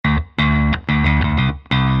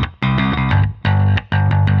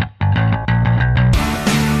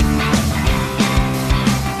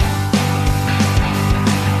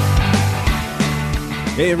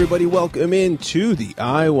Hey everybody, welcome into the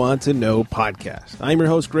I Want to Know podcast. I'm your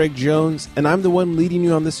host, Greg Jones, and I'm the one leading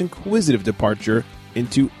you on this inquisitive departure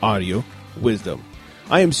into audio wisdom.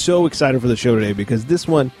 I am so excited for the show today because this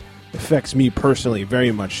one affects me personally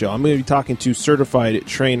very much so. I'm going to be talking to certified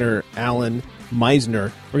trainer Alan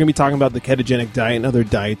Misner. We're going to be talking about the ketogenic diet and other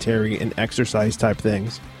dietary and exercise type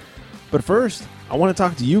things. But first, I want to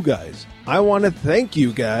talk to you guys. I want to thank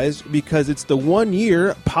you guys because it's the 1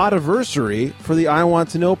 year podiversary for the I Want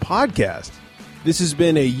to Know podcast. This has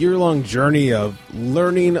been a year-long journey of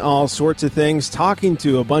learning all sorts of things, talking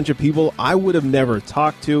to a bunch of people I would have never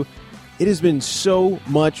talked to. It has been so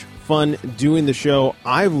much fun doing the show.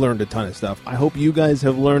 I've learned a ton of stuff. I hope you guys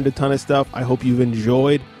have learned a ton of stuff. I hope you've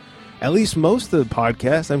enjoyed at least most of the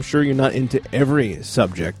podcast. I'm sure you're not into every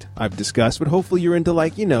subject I've discussed, but hopefully you're into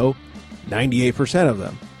 98% of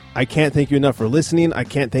them. I can't thank you enough for listening. I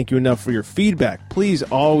can't thank you enough for your feedback. Please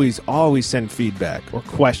always send feedback or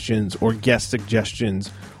questions or guest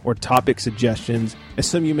suggestions or topic suggestions. As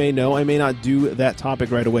some of you may know, I may not do that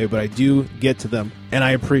topic right away, but I do get to them, and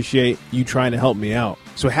I appreciate you trying to help me out.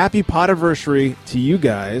 So happy podiversary to you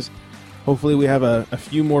guys. Hopefully we have a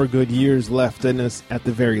few more good years left in us at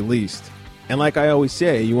the very least. And like I always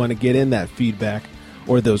say, you want to get in that feedback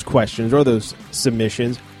or those questions or those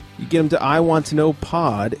submissions, you get them to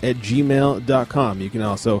iwanttoknowpod@gmail.com. You can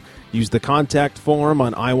also use the contact form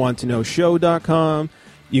on iwanttoknowshow.com.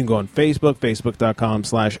 You can go on Facebook,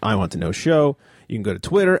 facebook.com/iwanttoknowshow. You can go to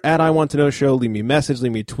Twitter @iwanttoknowshow. Leave me a message,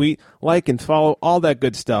 leave me a tweet, like and follow, all that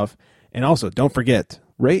good stuff. And also, don't forget,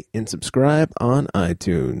 rate and subscribe on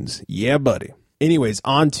iTunes. Yeah, buddy. Anyways,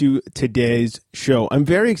 on to today's show. I'm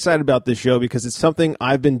very excited about this show because it's something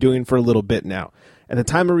I've been doing for a little bit now. At the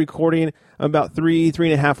time of recording, I'm about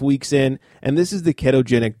 3.5 weeks in, and this is the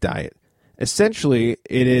ketogenic diet. Essentially,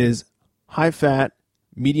 it is high fat,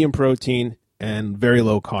 medium protein, and very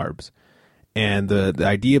low carbs. And the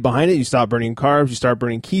idea behind it, you stop burning carbs, you start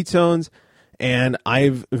burning ketones, and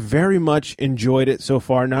I've very much enjoyed it so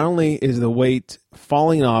far. Not only is the weight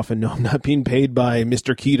falling off, and no, I'm not being paid by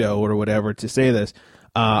Mr. Keto or whatever to say this,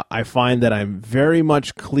 I find that I'm very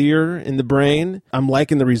much clear in the brain. I'm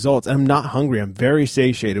liking the results. I'm not hungry. I'm very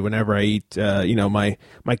satiated whenever I eat, my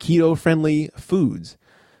keto-friendly foods.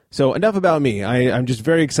 So enough about me. I'm just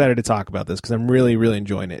very excited to talk about this because I'm really, really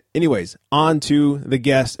enjoying it. Anyways, on to the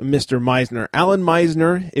guest, Mr. Misner. Alan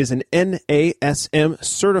Misner is an NASM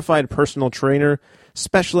certified personal trainer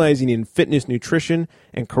specializing in fitness nutrition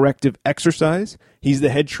and corrective exercise. He's the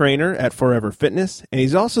head trainer at Forever Fitness, and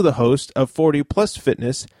he's also the host of 40 Plus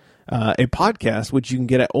Fitness, a podcast which you can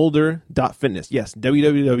get at older.fitness. Yes,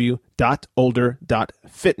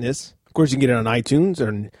 www.older.fitness. Of course, you can get it on iTunes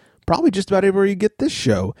and probably just about everywhere you get this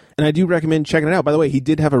show. And I do recommend checking it out. By the way, he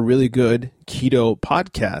did have a really good keto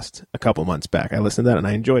podcast a couple months back. I listened to that and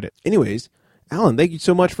I enjoyed it. Anyways, Alan, thank you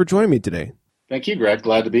so much for joining me today. Thank you, Greg.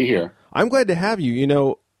 Glad to be here. I'm glad to have you. You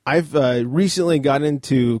know, I've recently got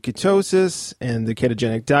into ketosis and the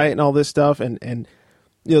ketogenic diet and all this stuff. And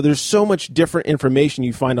you know, there's so much different information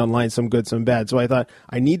you find online, some good, some bad. So I thought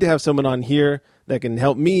I need to have someone on here that can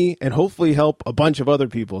help me and hopefully help a bunch of other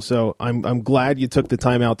people. So I'm glad you took the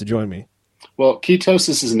time out to join me. Well,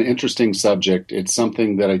 ketosis is an interesting subject. It's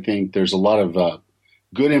something that I think there's a lot of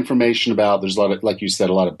good information about. There's a lot of, like you said,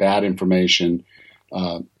 a lot of bad information.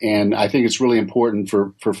 And I think it's really important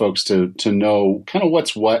for folks to know kind of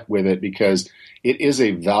what's what with it, because it is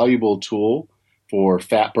a valuable tool for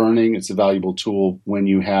fat burning. It's a valuable tool when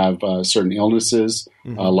you have certain illnesses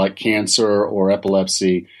like cancer or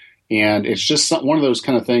epilepsy. And it's just one of those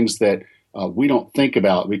kind of things that we don't think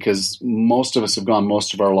about because most of us have gone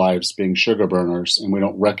most of our lives being sugar burners, and we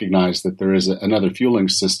don't recognize that there is another fueling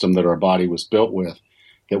system that our body was built with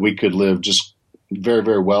that we could live just very,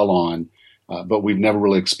 very well on. But we've never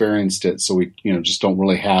really experienced it, so we just don't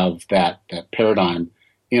really have that paradigm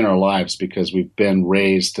in our lives because we've been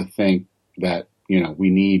raised to think that we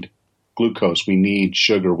need glucose, we need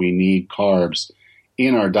sugar, we need carbs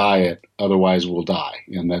in our diet, otherwise we'll die,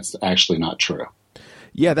 and that's actually not true.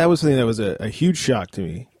 Yeah, that was something that was a huge shock to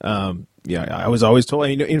me. I was always told.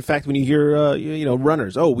 In fact, when you hear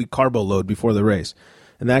runners, we carbo load before the race.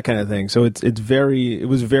 And that kind of thing. So it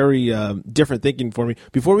was very different thinking for me.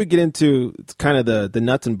 Before we get into kind of the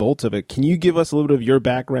nuts and bolts of it, can you give us a little bit of your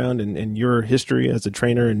background and your history as a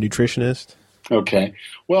trainer and nutritionist? Okay.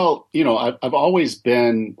 Well, I've always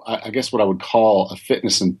been, I guess what I would call a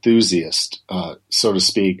fitness enthusiast, so to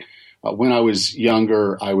speak. When I was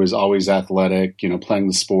younger, I was always athletic, playing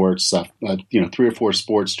the sports, 3 or 4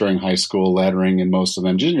 sports during high school, lettering in most of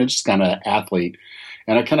them, just kind of athlete.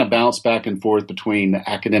 And I kind of bounced back and forth between the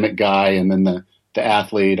academic guy and then the the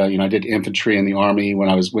athlete. I did infantry in the Army when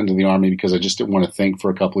I went to the Army because I just didn't want to think for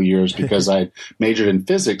a couple of years because I majored in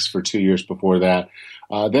physics for 2 years before that.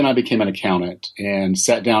 Then I became an accountant and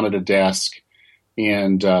sat down at a desk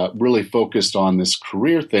and really focused on this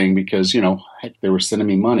career thing because, heck, they were sending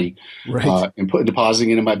me money Right. and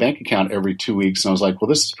depositing it in my bank account every 2 weeks. And I was like, well,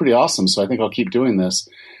 this is pretty awesome. So I think I'll keep doing this.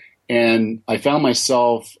 And I found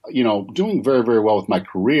myself, doing very, very well with my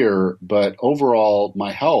career, but overall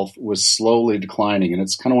my health was slowly declining. And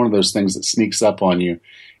it's kind of one of those things that sneaks up on you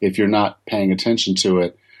if you're not paying attention to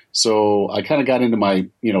it. So I kind of got into my,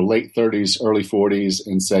 late 30s, early 40s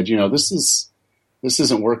and said, this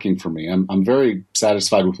isn't working for me. I'm very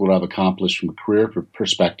satisfied with what I've accomplished from a career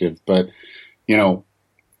perspective, but,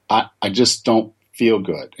 I just don't feel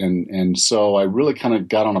good. And so I really kind of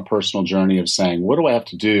got on a personal journey of saying, what do I have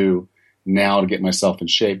to do now to get myself in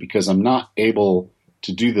shape? Because I'm not able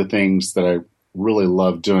to do the things that I really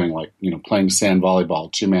love doing, like, playing sand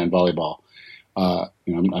volleyball, 2-man volleyball.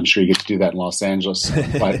 I'm sure you get to do that in Los Angeles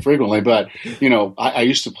quite frequently, but, I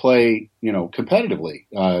used to play, competitively,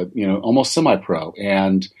 almost semi-pro.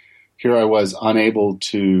 And here I was unable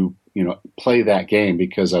to, play that game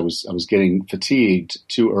because I was getting fatigued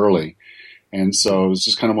too early. And so it was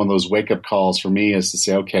just kind of one of those wake up calls for me is to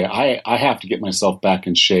say, okay, I have to get myself back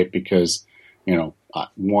in shape because,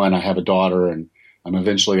 one, I have a daughter and I'm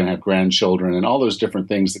eventually going to have grandchildren and all those different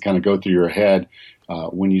things that kind of go through your head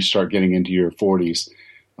when you start getting into your 40s.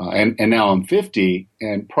 And now I'm 50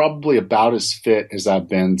 and probably about as fit as I've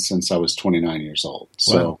been since I was 29 years old.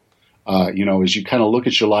 So, as you kind of look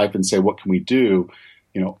at your life and say, what can we do?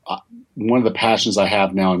 One of the passions I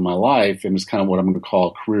have now in my life, and it's kind of what I'm going to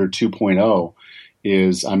call career 2.0,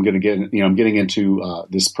 is I'm getting into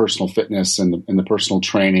this personal fitness and the personal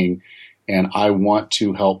training. And I want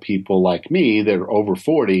to help people like me that are over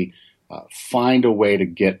 40 find a way to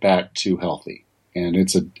get back to healthy. And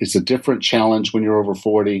it's a different challenge when you're over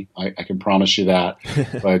 40. I can promise you that.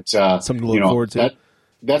 But something to look forward to.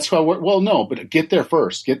 That's how. Well, no, but get there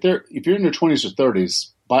first. Get there if you're in your 20s or 30s.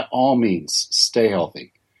 By all means, stay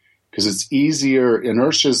healthy because it's easier.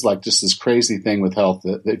 Inertia is like just this crazy thing with health.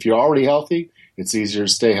 That if you're already healthy, it's easier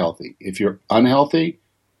to stay healthy. If you're unhealthy,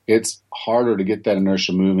 it's harder to get that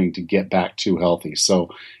inertia moving to get back to healthy. So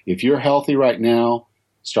if you're healthy right now,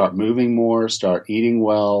 start moving more, start eating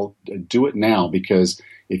well, do it now because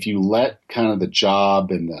if you let kind of the job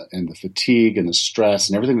and the fatigue and the stress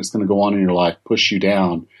and everything that's going to go on in your life push you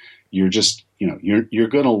down, you're just, you're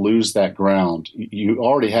going to lose that ground. You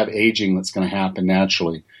already have aging that's going to happen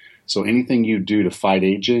naturally. So anything you do to fight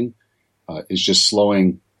aging is just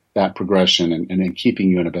slowing that progression and then keeping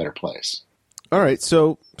you in a better place. All right.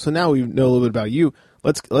 So now we know a little bit about you.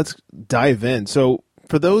 Let's dive in. So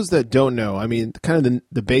for those that don't know, I mean, kind of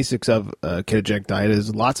the basics of a ketogenic diet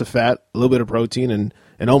is lots of fat, a little bit of protein,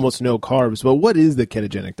 and almost no carbs. But what is the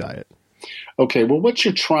ketogenic diet? Okay, well, what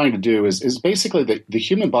you're trying to do is basically the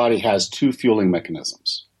human body has two fueling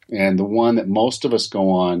mechanisms. And the one that most of us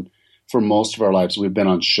go on for most of our lives, we've been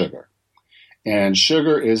on sugar. And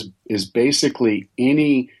sugar is basically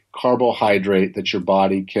any carbohydrate that your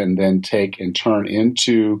body can then take and turn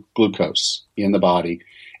into glucose in the body.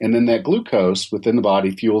 And then that glucose within the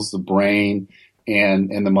body fuels the brain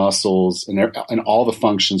and the muscles and all the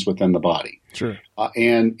functions within the body. Sure.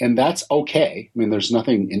 And that's okay. I mean, there's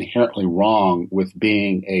nothing inherently wrong with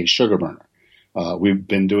being a sugar burner. We've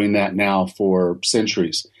been doing that now for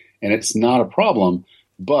centuries, and it's not a problem.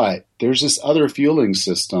 But there's this other fueling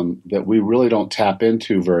system that we really don't tap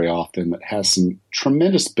into very often that has some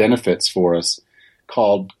tremendous benefits for us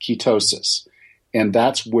called ketosis. And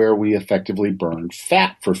that's where we effectively burn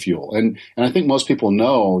fat for fuel. And I think most people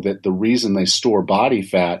know that the reason they store body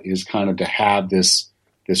fat is kind of to have this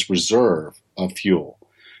reserve of fuel.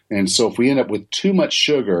 And so if we end up with too much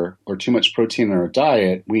sugar or too much protein in our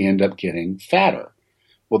diet, we end up getting fatter.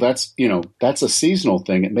 Well, that's a seasonal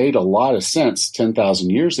thing. It made a lot of sense 10,000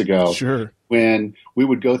 years ago. Sure. When we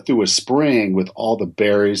would go through a spring with all the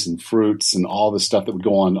berries and fruits and all the stuff that would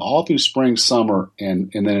go on all through spring, summer, and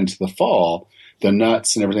then into the fall, the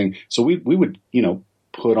nuts and everything. So we would,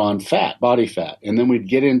 put on fat, body fat. And then we'd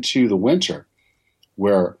get into the winter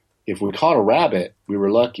where if we caught a rabbit, we were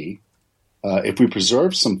lucky. If we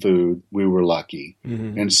preserved some food, we were lucky.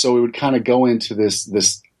 Mm-hmm. And so we would kind of go into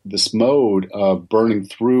this mode of burning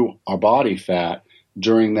through our body fat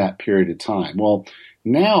during that period of time. Well,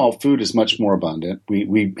 now food is much more abundant.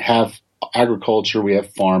 We have agriculture, we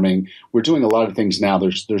have farming. We're doing a lot of things now.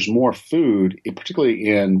 There's more food, particularly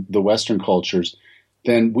in the Western cultures,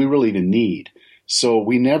 than we really even need. So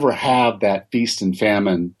we never have that feast and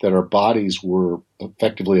famine that our bodies were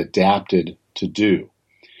effectively adapted to do.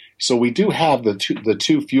 So we do have the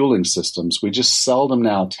two fueling systems. We just seldom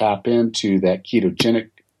now tap into that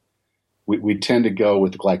ketogenic. We tend to go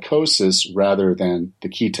with glycosis rather than the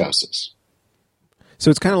ketosis.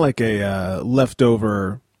 So it's kind of like a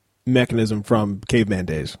leftover mechanism from caveman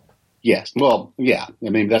days. Yes. Well, yeah. I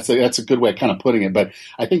mean, that's a good way of kind of putting it. But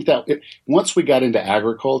I think that once we got into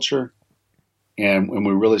agriculture and when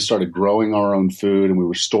we really started growing our own food and we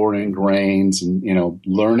were storing grains and,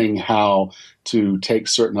 learning how to take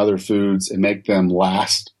certain other foods and make them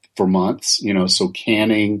last for months, so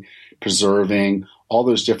canning, preserving, all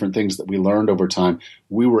those different things that we learned over time,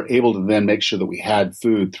 we were able to then make sure that we had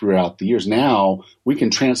food throughout the years. Now we can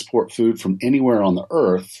transport food from anywhere on the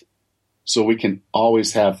earth. So we can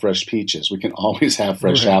always have fresh peaches. We can always have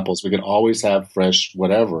fresh apples. We can always have fresh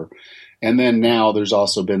whatever. And then now there's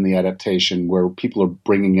also been the adaptation where people are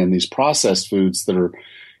bringing in these processed foods that are,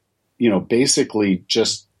 basically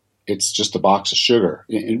it's just a box of sugar.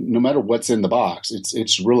 No matter what's in the box,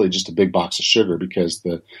 it's really just a big box of sugar because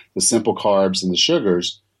the simple carbs and the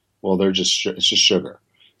sugars, well, it's just sugar.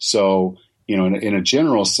 So, in a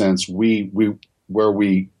general sense, where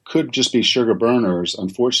we could just be sugar burners,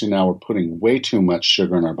 unfortunately now we're putting way too much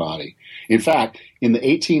sugar in our body. In fact, in the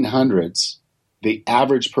 1800s, the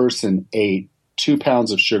average person ate 2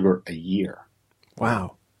 pounds of sugar a year.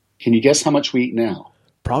 Wow. Can you guess how much we eat now?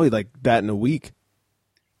 Probably like that in a week.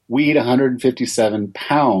 We eat 157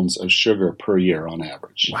 pounds of sugar per year on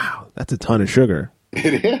average. Wow, that's a ton of sugar.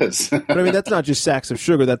 It is. But I mean, that's not just sacks of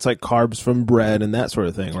sugar. That's like carbs from bread and that sort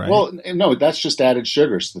of thing, right? Well, no, that's just added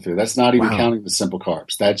sugars to the food. That's not even counting the simple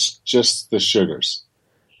carbs. That's just the sugars.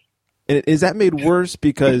 And is that made worse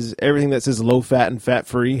because everything that says low fat and fat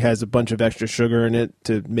free has a bunch of extra sugar in it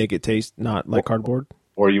to make it taste not like cardboard?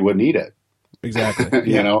 Or you wouldn't eat it. Exactly.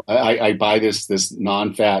 Yeah. I buy this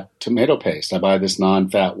non-fat tomato paste. I buy this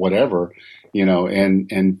non-fat whatever,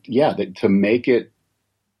 to make it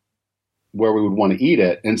where we would want to eat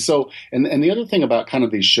it. And so, and the other thing about kind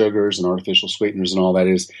of these sugars and artificial sweeteners and all that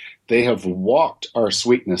is they have walked our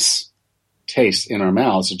sweetness taste in our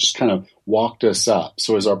mouths. It just kind of walked us up.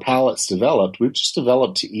 So as our palates developed, we've just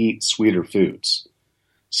developed to eat sweeter foods.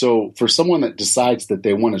 So for someone that decides that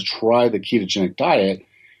they want to try the ketogenic diet,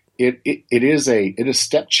 it is a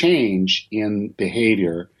step change in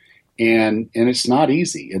behavior, and it's not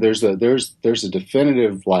easy. There's a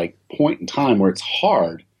definitive point in time where it's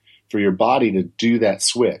hard for your body to do that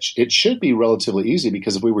switch. It should be relatively easy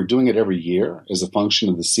because if we were doing it every year as a function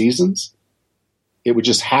of the seasons, it would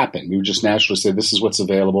just happen. We would just naturally say, this is what's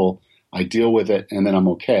available. I deal with it, and then I'm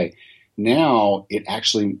okay. Now it's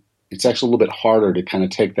actually a little bit harder to kind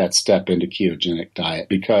of take that step into ketogenic diet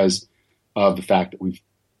because of the fact that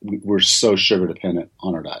we're so sugar dependent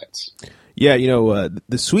on our diets. Yeah,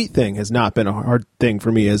 the sweet thing has not been a hard thing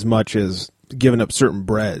for me as much as giving up certain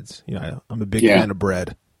breads. I'm a big fan of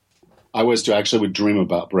bread. I was too. Actually, would dream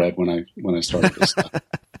about bread when I started this stuff.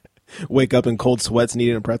 Wake up in cold sweats and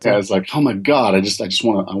eating a pretzel. Yeah, it's like, oh my God, I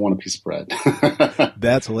want a piece of bread.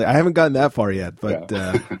 That's hilarious. I haven't gotten that far yet, but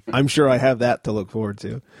I'm sure I have that to look forward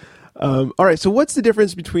to. All right, so what's the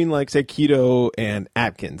difference between say keto and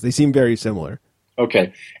Atkins? They seem very similar.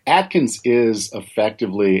 Okay. Atkins is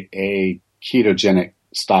effectively a ketogenic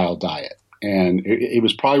style diet. And it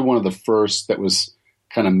was probably one of the first that was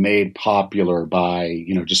kind of made popular by,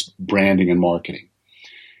 just branding and marketing.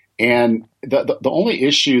 And the only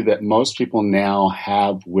issue that most people now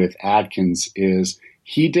have with Atkins is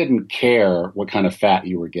he didn't care what kind of fat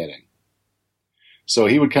you were getting. So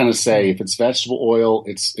he would kind of say, if it's vegetable oil,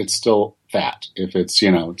 it's still fat. If it's,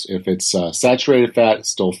 if it's saturated fat, it's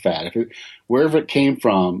still fat. Wherever it came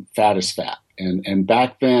from, fat is fat. And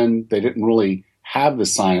back then, they didn't really have the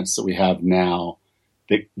science that we have now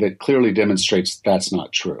that clearly demonstrates that's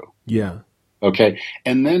not true. Yeah. Okay.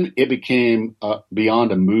 And then it became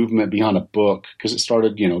beyond a movement, beyond a book, because it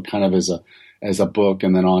started, kind of as a book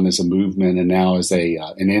and then on as a movement and now as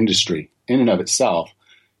an industry in and of itself,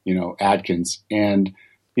 Atkins. And,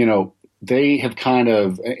 they have kind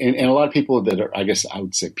of, and a lot of people that are, I guess I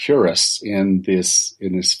would say purists in this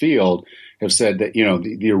field have said that,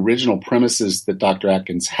 the original premises that Dr.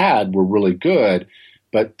 Atkins had were really good,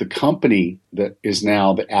 but the company that is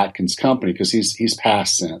now the Atkins company, because he's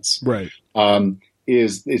passed since, right,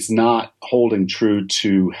 is not holding true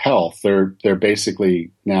to health. They're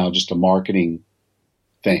basically now just a marketing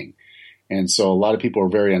thing. And so a lot of people are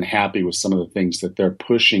very unhappy with some of the things that they're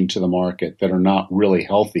pushing to the market that are not really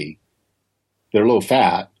healthy. They're low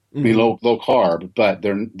fat, low carb, but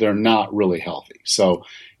they're not really healthy. So,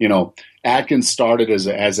 Atkins started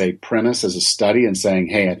as a premise, as a study, and saying,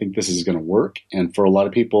 hey, I think this is going to work. And for a lot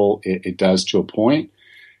of people, it does to a point.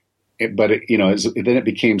 then it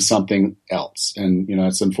became something else. And,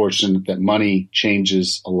 it's unfortunate that money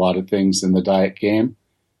changes a lot of things in the diet game.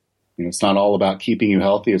 It's not all about keeping you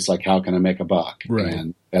healthy. It's like, how can I make a buck? Right.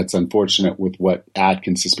 And that's unfortunate with what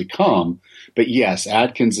Atkins has become. But yes,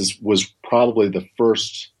 Atkins was probably the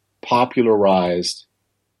first popularized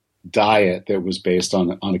diet that was based on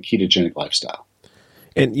a ketogenic lifestyle.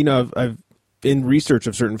 And, I've in research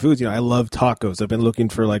of certain foods, I love tacos. I've been looking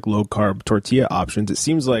for like low carb tortilla options. It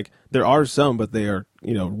seems like there are some, but they are,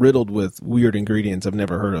 riddled with weird ingredients I've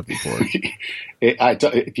never heard of before.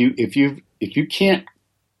 If you can't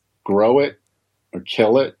grow it or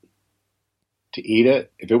kill it to eat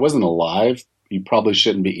it, if it wasn't alive, you probably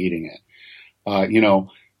shouldn't be eating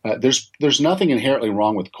it. There's nothing inherently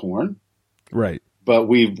wrong with corn, right? But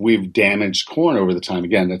we've damaged corn over the time.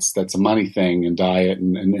 Again, that's a money thing in diet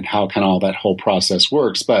and how kind of all that whole process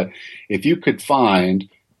works. But if you could find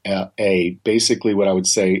basically what I would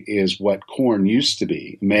say is what corn used to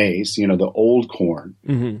be, maize, the old corn.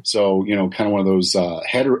 Mm-hmm. So, kind of one of those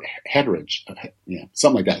heritage,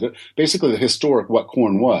 something like that. Basically the historic what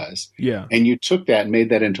corn was. Yeah. And you took that and made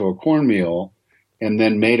that into a cornmeal and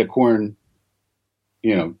then made a corn,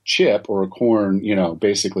 chip or a corn,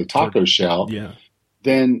 basically taco shell. Yeah.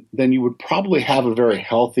 Then you would probably have a very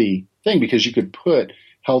healthy thing because you could put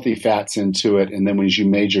healthy fats into it. And then when you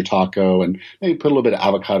made your taco and maybe put a little bit of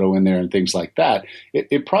avocado in there and things like that,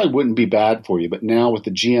 it probably wouldn't be bad for you. But now with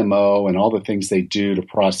the GMO and all the things they do to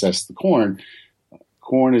process the corn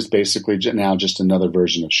is basically now just another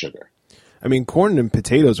version of sugar. I mean, corn and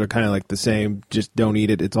potatoes are kind of like the same. Just don't eat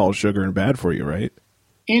it. It's all sugar and bad for you, right?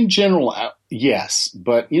 In general, yes.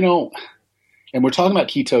 But, and we're talking about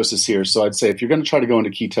ketosis here. So I'd say if you're going to try to go into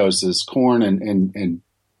ketosis, corn and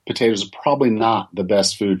potatoes are probably not the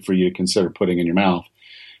best food for you to consider putting in your mouth.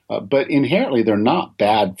 But inherently, they're not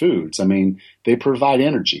bad foods. I mean, they provide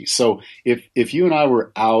energy. So if you and I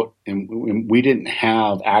were out and we didn't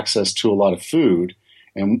have access to a lot of food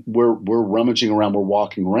and we're rummaging around, we're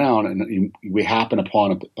walking around and we happen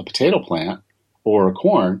upon a potato plant or a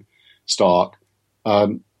corn stalk,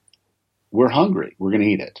 we're hungry. We're going to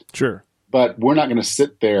eat it. Sure. But we're not going to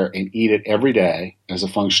sit there and eat it every day as a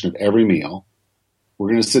function of every meal. We're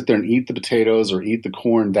going to sit there and eat the potatoes or eat the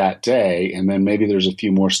corn that day, and then maybe there's a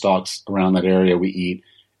few more stalks around that area we eat,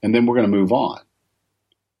 and then we're going to move on.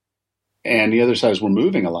 And the other side is we're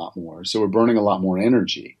moving a lot more, so we're burning a lot more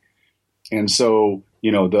energy. And so,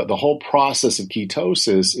 the whole process of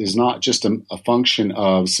ketosis is not just a function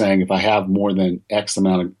of saying if I have more than X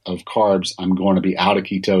amount of carbs, I'm going to be out of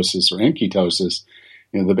ketosis or in ketosis.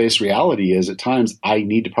 The base reality is at times I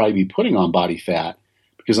need to probably be putting on body fat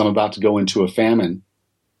because I'm about to go into a famine.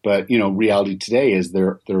 But, reality today is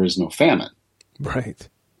there is no famine. Right.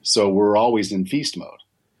 So we're always in feast mode.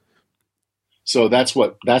 So that's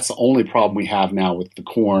the only problem we have now with the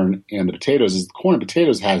corn and the potatoes is the corn and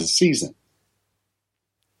potatoes has a season.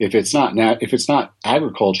 If it's not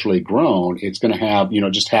agriculturally grown, it's going to have,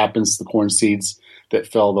 just happens the corn seeds that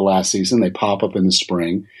fell the last season, they pop up in the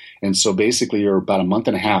spring. And so basically you're about a month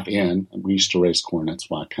and a half in. We used to raise corn. That's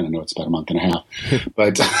why I kind of know it's about a month and a half.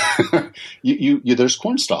 But there's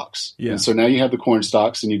corn stalks. Yeah. And so now you have the corn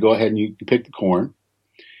stalks and you go ahead and you pick the corn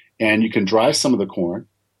and you can dry some of the corn.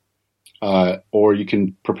 Or you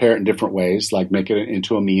can prepare it in different ways, like make it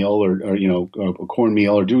into a meal or a corn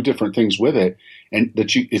meal or do different things with it. And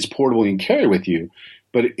it's portable, you can carry with you,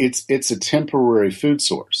 but it's a temporary food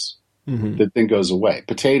source. Mm-hmm. That then goes away.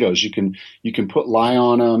 Potatoes, you can put lye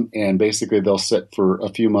on them, and basically they'll sit for a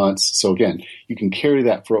few months. So again, you can carry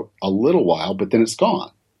that for a little while, but then it's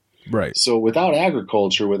gone. Right. So without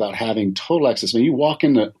agriculture, without having total access, when you walk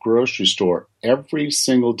in the grocery store every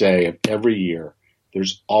single day of every year,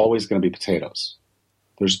 there's always going to be potatoes.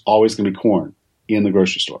 There's always going to be corn in the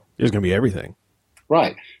grocery store. There's going to be everything.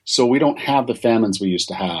 Right. So we don't have the famines we used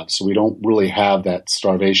to have. So we don't really have that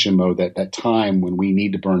starvation mode, that time when we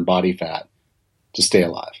need to burn body fat to stay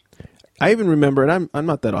alive. I even remember, and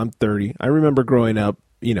I'm 30. I remember growing up,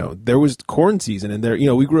 there was corn season and there,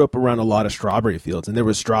 we grew up around a lot of strawberry fields and there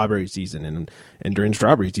was strawberry season. And during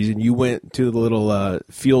strawberry season, you went to the little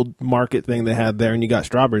field market thing they had there and you got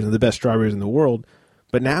strawberries and the best strawberries in the world.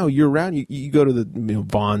 But now year round, you go to the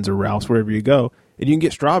Vons or Ralph's, wherever you go, and you can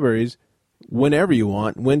get strawberries whenever you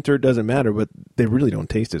want. Winter doesn't matter, but they really don't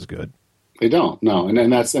taste as good. They don't, no,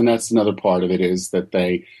 and that's another part of it is that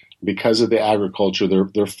they, because of the agriculture, they're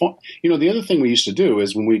the other thing we used to do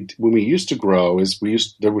is when we used to grow is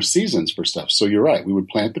there were seasons for stuff. So you're right, we would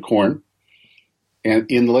plant the corn, and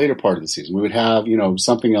in the later part of the season we would have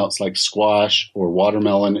something else like squash or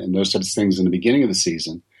watermelon and those types of things in the beginning of the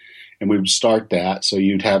season. and we would start that. So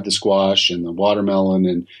you'd have the squash and the watermelon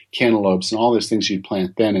and cantaloupes and all those things you'd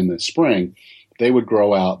plant then in the spring. They would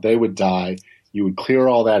grow out. They would die. You would clear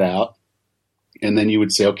all that out. And then you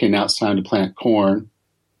would say, okay, now it's time to plant corn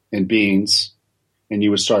and beans. And you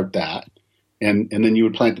would start that. And then you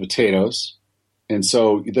would plant the potatoes. And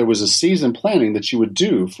so there was a season planning that you would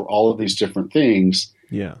do for all of these different things.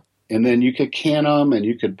 Yeah. And then you could can them and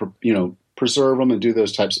you could, preserve them and do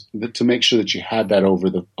those types to make sure that you had that over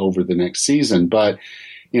the next season. But,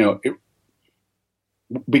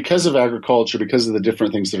 because of agriculture, because of the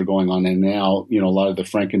different things that are going on, and now, a lot of the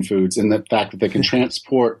frankenfoods and the fact that they can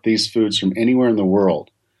transport these foods from anywhere in the world.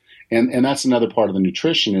 And that's another part of the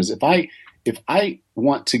nutrition is if I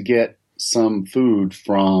want to get some food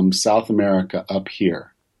from South America up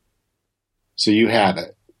here, so you have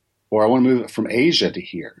it, or I want to move it from Asia to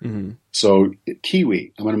here. Mm-hmm. So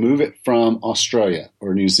kiwi, I'm going to move it from Australia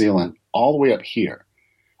or New Zealand all the way up here.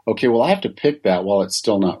 Okay, well, I have to pick that while it's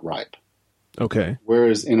still not ripe. Okay.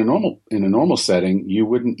 Whereas in a normal setting, you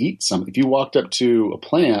wouldn't eat some. If you walked up to a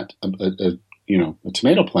plant, a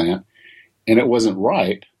tomato plant, and it wasn't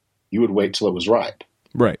ripe, you would wait till it was ripe.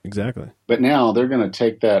 Right, exactly. But now they're going to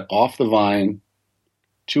take that off the vine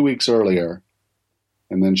 2 weeks earlier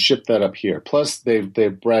and then ship that up here. Plus,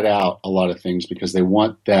 they've bred out a lot of things because they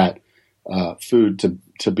want that food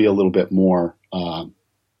to be a little bit more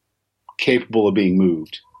capable of being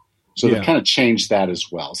moved. So they've kind of changed that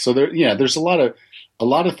as well. So there's a lot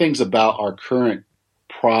of things about our current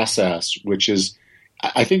process, which is,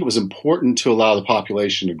 I think it was important to allow the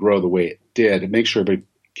population to grow the way it did and make sure everybody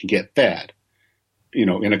can get fed,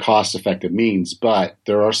 in a cost-effective means. But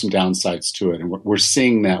there are some downsides to it, and we're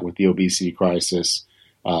seeing that with the obesity crisis,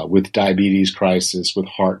 with diabetes crisis, with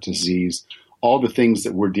heart disease. All the things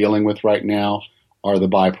that we're dealing with right now are the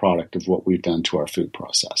byproduct of what we've done to our food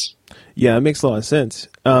process. Yeah, it makes a lot of sense.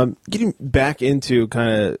 Getting back into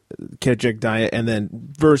kind of ketogenic diet and then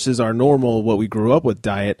versus our normal, what we grew up with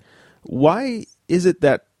diet, why is it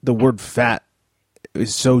that the word fat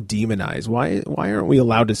is so demonized? Why aren't we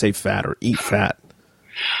allowed to say fat or eat fat?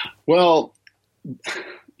 Well,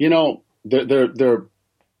 there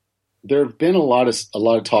have been a lot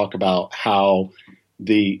of talk about how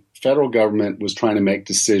the federal government was trying to make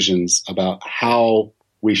decisions about how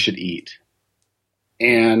we should eat.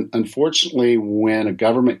 And unfortunately, when a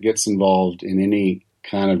government gets involved in any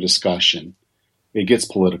kind of discussion, it gets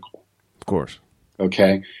political. Of course.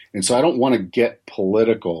 Okay. And so I don't want to get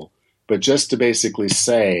political, but just to basically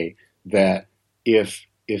say that if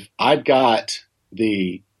I've got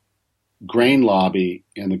the grain lobby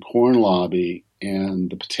and the corn lobby and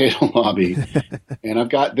the potato lobby, and I've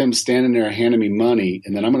got them standing there handing me money,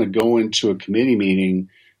 and then I'm going to go into a committee meeting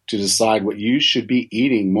to decide what you should be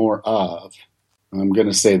eating more of, I'm going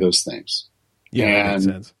to say those things. Yeah, that makes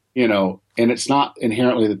sense. And it's not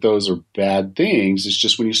inherently that those are bad things. It's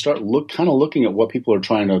just when you start looking at what people are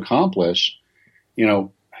trying to accomplish,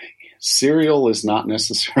 cereal is not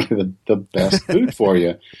necessarily the best food for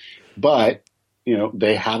you, but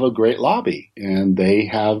they have a great lobby and they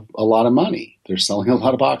have a lot of money. They're selling a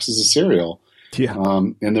lot of boxes of cereal. Yeah.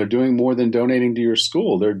 And they're doing more than donating to your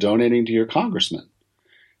school. They're donating to your congressman.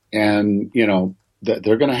 And,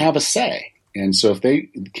 they're going to have a say. And so if they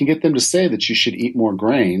can get them to say that you should eat more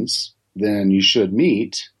grains than you should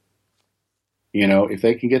meat, if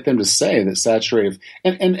they can get them to say that saturated,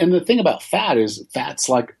 and the thing about fat is fat's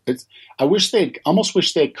like, I almost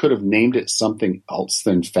wish they could have named it something else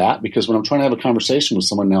than fat, because when I'm trying to have a conversation with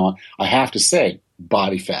someone now, I have to say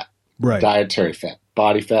body fat, right, dietary fat,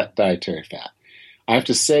 body fat, dietary fat. I have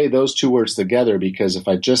to say those two words together, because if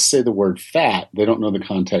I just say the word fat, they don't know the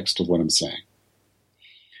context of what I'm saying.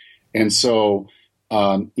 And so,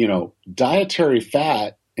 dietary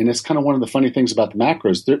fat, and it's kind of one of the funny things about the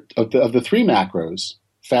macros, of the three macros,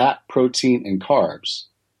 fat, protein, and carbs,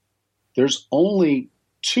 there's only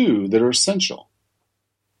two that are essential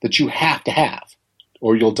that you have to have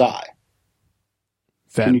or you'll die.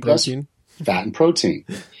 Fat and protein? Fat and protein.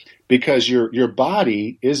 Because your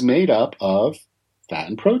body is made up of fat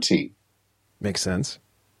and protein. Makes sense.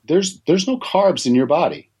 There's no carbs in your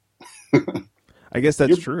body. I guess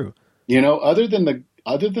that's true. Other than the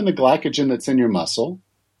glycogen that's in your muscle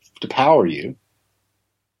to power you,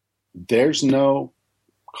 there's no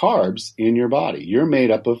carbs in your body. You're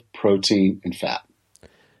made up of protein and fat.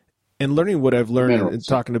 And learning what I've learned and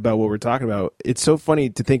talking about what we're talking about, it's so funny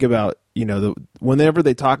to think about, whenever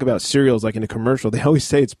they talk about cereals, like in a commercial, they always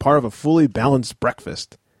say it's part of a fully balanced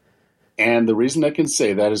breakfast. And the reason I can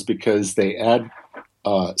say that is because they add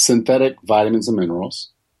synthetic vitamins and minerals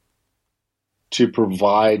to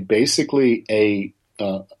provide basically a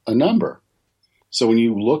number. So when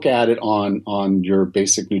you look at it on your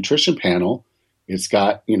basic nutrition panel, it's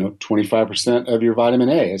got, 25% of your vitamin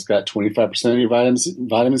A. It's got 25% of your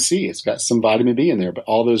vitamin C. It's got some vitamin B in there, but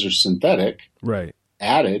all those are synthetic, Right.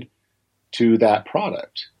 added to that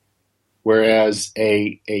product. Whereas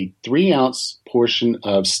a 3-ounce portion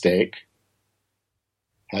of steak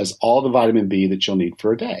has all the vitamin B that you'll need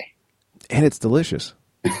for a day. And it's delicious.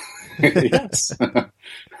 Yes.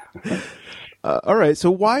 All right.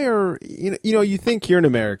 So why are, you think here in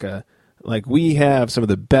America, like we have some of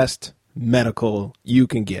the best medical you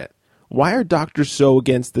can get. Why are doctors so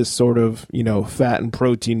against this sort of, fat and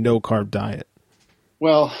protein, no carb diet?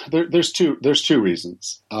 Well, there's two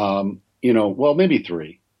reasons. Maybe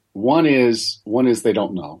three. One is they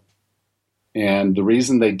don't know. And the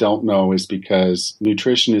reason they don't know is because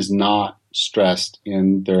nutrition is not stressed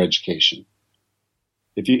in their education.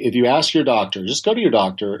 If you ask your doctor, just go to your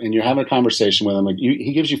doctor and you're having a conversation with him.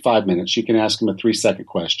 He gives you 5 minutes. You can ask him a 3-second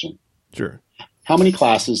question. Sure. How many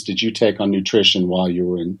classes did you take on nutrition while you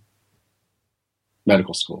were in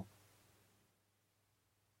medical school?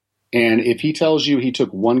 And if he tells you he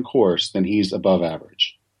took one course, then he's above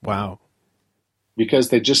average. Wow. Because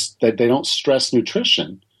they don't stress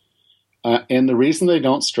nutrition. And the reason they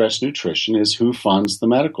don't stress nutrition is who funds the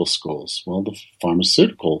medical schools? Well, the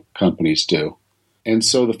pharmaceutical companies do. And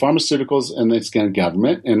so the pharmaceuticals and it's again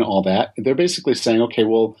government and all that, they're basically saying, okay,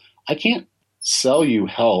 well, I can't sell you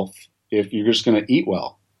health if you're just going to eat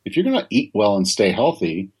well. If you're going to eat well and stay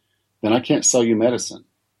healthy, then I can't sell you medicine.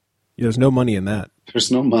 There's no money in that.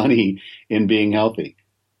 There's no money in being healthy.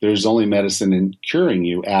 There's only medicine in curing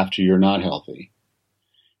you after you're not healthy.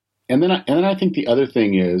 And then I think the other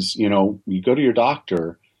thing is, you go to your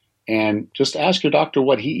doctor and just ask your doctor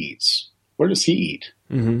what he eats. Where does he eat?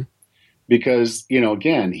 Mm-hmm. Because,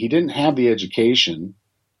 again, he didn't have the education.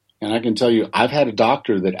 And I can tell you, I've had a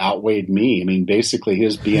doctor that outweighed me. I mean, basically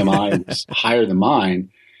his BMI was higher than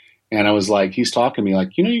mine. And I was like, he's talking to me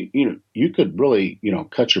like, you could really,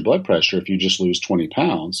 cut your blood pressure if you just lose 20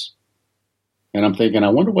 pounds. And I'm thinking, I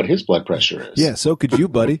wonder what his blood pressure is. Yeah, so could you,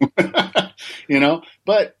 buddy.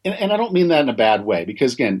 But I don't mean that in a bad way,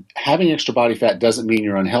 because again, having extra body fat doesn't mean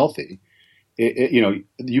you're unhealthy.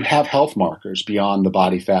 You have health markers beyond the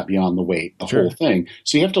body fat, beyond the weight, the Sure. whole thing.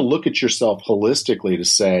 So you have to look at yourself holistically to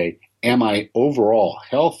say, am I overall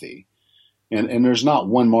healthy? And there's not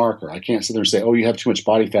one marker. I can't sit there and say, oh, you have too much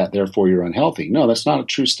body fat, therefore you're unhealthy. No, that's not a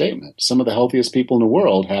true statement. Some of the healthiest people in the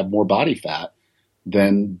world have more body fat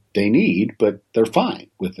than they need, but they're fine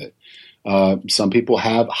with it. Some people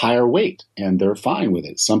have higher weight and they're fine with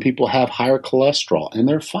it. Some people have higher cholesterol and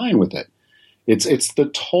they're fine with it. It's the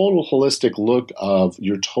total holistic look of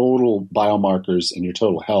your total biomarkers and your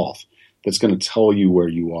total health that's going to tell you where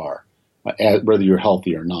you are, whether you're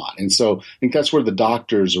healthy or not. And so I think that's where the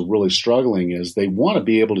doctors are really struggling, is they want to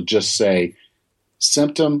be able to just say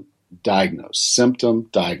symptom, diagnose.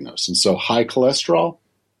 And so high cholesterol,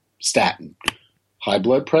 statin. High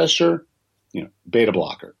blood pressure, beta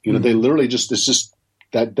blocker. They literally it's just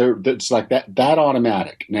that it's like that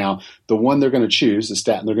automatic. Now, the one they're going to choose, the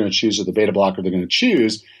statin they're going to choose, or the beta blocker they're going to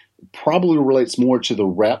choose, probably relates more to the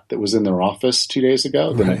rep that was in their office 2 days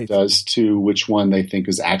ago than it does to which one they think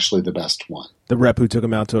is actually the best one. The rep who took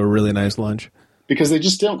him out to a really nice lunch. Because they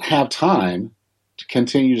just don't have time to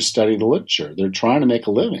continue to study the literature. They're trying to make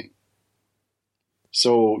a living.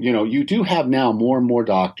 So, you do have now more and more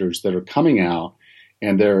doctors that are coming out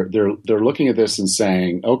and they're looking at this and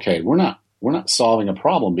saying, okay, we're not solving a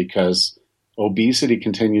problem because obesity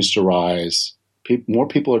continues to rise. More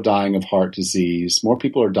people are dying of heart disease. More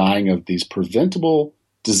people are dying of these preventable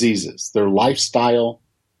diseases. They're lifestyle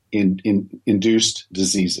induced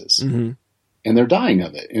diseases. Mm-hmm. And they're dying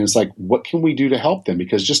of it. And it's like, what can we do to help them?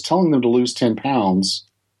 Because just telling them to lose 10 pounds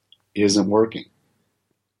isn't working.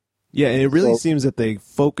 Yeah, and it really seems that they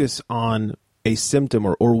focus on a symptom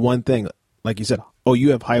or one thing. Like you said, oh,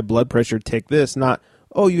 you have high blood pressure, take this. Not,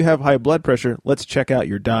 oh, you have high blood pressure, let's check out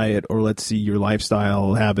your diet or let's see your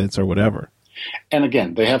lifestyle habits or whatever. And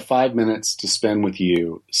again, they have 5 minutes to spend with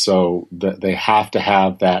you. So they have to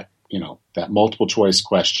have that, that multiple choice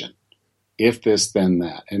question. If this, then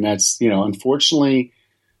that. And that's, unfortunately,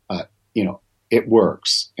 it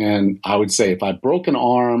works. And I would say if I broke an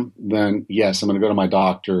arm, then yes, I'm going to go to my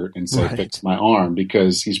doctor and say, fix my arm,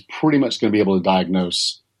 because he's pretty much going to be able to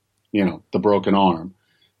diagnose the broken arm.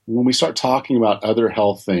 When we start talking about other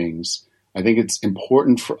health things, I think it's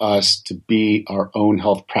important for us to be our own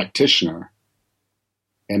health practitioner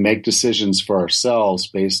and make decisions for ourselves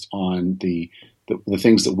based on the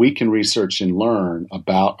things that we can research and learn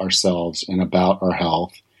about ourselves and about our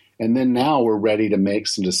health. And then now we're ready to make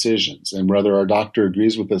some decisions. And whether our doctor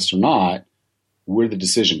agrees with us or not, we're the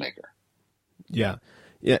decision maker. Yeah.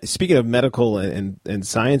 Yeah. Speaking of medical and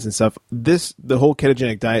science and stuff, the whole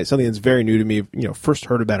ketogenic diet is something that's very new to me. First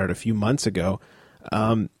heard about it a few months ago.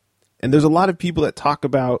 And there's a lot of people that talk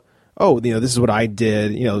about, this is what I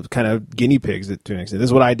did, kind of guinea pigs to an extent. This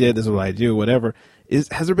is what I did. This is what I do, whatever.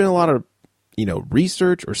 Has there been a lot of,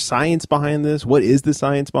 research or science behind this? What is the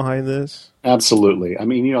science behind this? Absolutely. I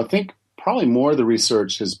mean, I think probably more of the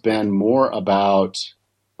research has been more about,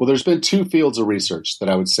 there's been two fields of research that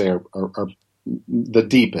I would say are the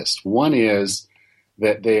deepest. One is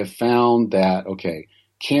that they have found that,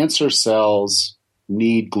 cancer cells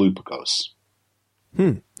need glucose.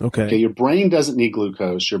 Okay. Your brain doesn't need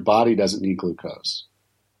glucose. Your body doesn't need glucose.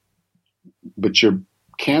 But your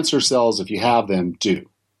cancer cells, if you have them, do.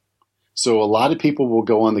 So a lot of people will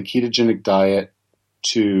go on the ketogenic diet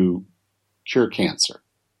to cure cancer.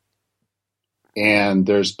 And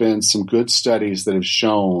there's been some good studies that have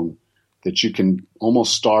shown that you can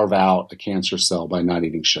almost starve out a cancer cell by not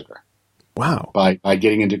eating sugar. Wow. By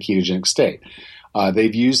getting into a ketogenic state.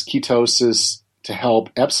 They've used ketosis to help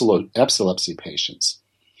epilepsy patients.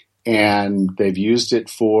 And they've used it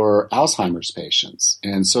for Alzheimer's patients.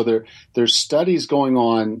 And so there's studies going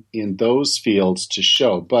on in those fields to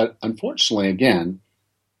show. But unfortunately, again,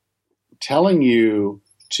 telling you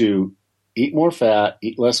to eat more fat,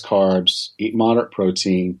 eat less carbs, eat moderate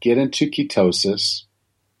protein, get into ketosis,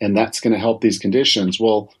 and that's going to help these conditions.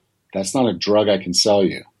 Well, that's not a drug I can sell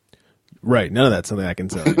you. Right. None of that's something I can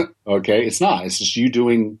sell you. Okay. It's not. It's just you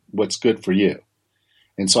doing what's good for you.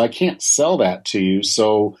 And so I can't sell that to you.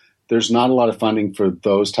 So there's not a lot of funding for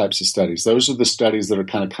those types of studies. Those are the studies that are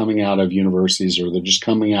kind of coming out of universities, or they're just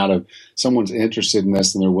coming out of someone's interested in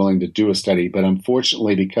this and they're willing to do a study. But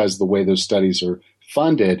unfortunately, because the way those studies are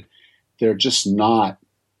funded, they're just not,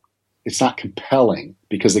 it's not compelling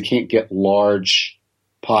because they can't get large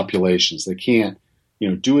populations. They can't,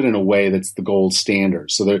 do it in a way that's the gold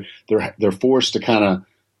standard. So they're forced to kind of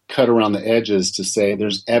cut around the edges to say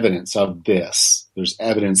there's evidence of this, there's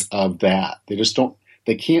evidence of that.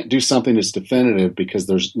 They can't do something that's definitive because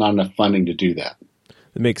there's not enough funding to do that.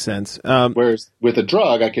 It makes sense. Whereas with a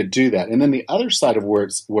drug, I could do that. And then the other side of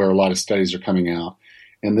where a lot of studies are coming out,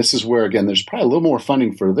 and this is where, again, there's probably a little more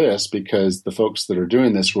funding for this because the folks that are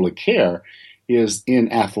doing this really care, is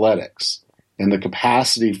in athletics and the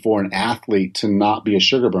capacity for an athlete to not be a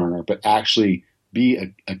sugar burner, but actually be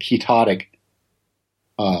a ketotic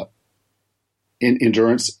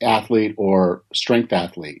endurance athlete or strength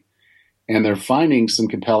athlete. And they're finding some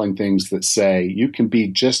compelling things that say you can be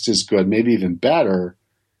just as good, maybe even better,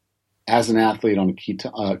 as an athlete on a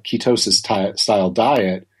ketosis style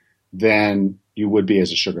diet than you would be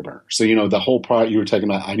as a sugar burner. So, the whole part you were talking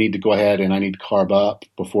about, I need to go ahead and I need to carb up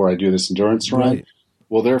before I do this endurance run. Right.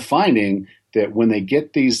 Well, they're finding that when they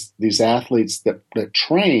get these athletes that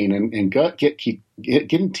train and get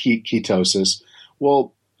into ketosis,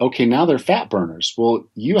 well, okay, now they're fat burners. Well,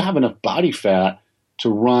 you have enough body fat to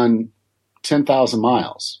run 10,000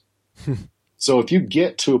 miles. So if you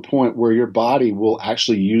get to a point where your body will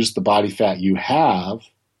actually use the body fat you have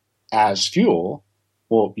as fuel,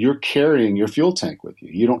 well, you're carrying your fuel tank with you.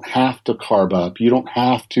 You don't have to carb up. You don't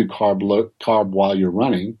have to carb while you're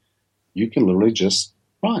running. You can literally just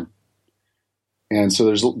run. And so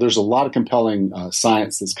there's a lot of compelling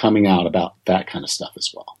science that's coming out about that kind of stuff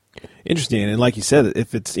as well. Interesting. And like you said,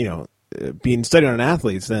 if it's, being studied on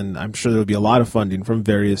athletes, then I'm sure there'll be a lot of funding from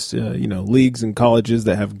various, leagues and colleges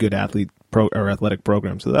that have good athletic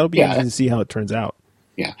programs. So that'll be interesting to see how it turns out.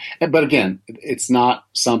 Yeah. But again, it's not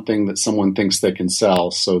something that someone thinks they can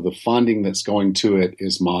sell. So the funding that's going to it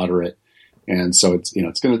is moderate. And so it's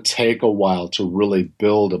going to take a while to really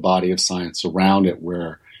build a body of science around it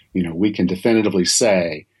where, we can definitively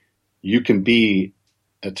say you can be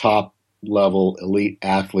a top level elite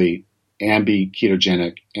athlete and be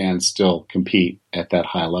ketogenic and still compete at that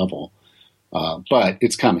high level. But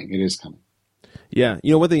it's coming. It is coming. Yeah.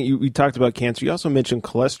 One thing we talked about cancer. You also mentioned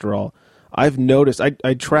cholesterol. I've noticed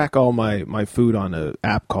I track all my food on an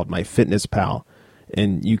app called MyFitnessPal,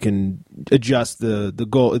 and you can adjust the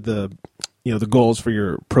goals for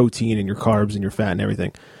your protein and your carbs and your fat and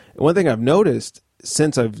everything. And one thing I've noticed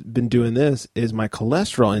since I've been doing this is my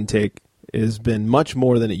cholesterol intake has been much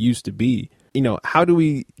more than it used to be. How do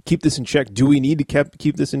we keep this in check? Do we need to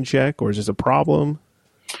keep this in check, or is this a problem?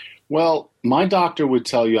 Well, my doctor would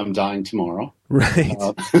tell you I'm dying tomorrow. Right.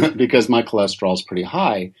 Because my cholesterol is pretty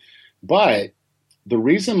high. But the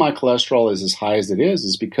reason my cholesterol is as high as it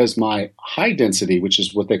is because my high density, which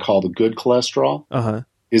is what they call the good cholesterol,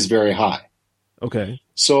 is very high. Okay.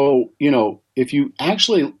 So, if you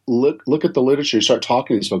actually look at the literature, you start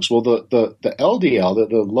talking to these folks, well, the LDL,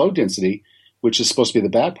 the low density, which is supposed to be the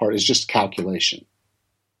bad part, is just calculation.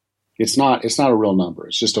 It's not a real number.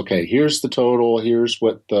 It's just, okay, here's the total,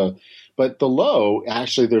 but the low,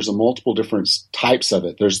 actually, there's a multiple different types of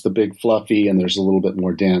it. There's the big fluffy, and there's a little bit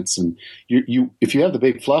more dense. And if you have the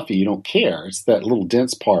big fluffy, you don't care. It's that little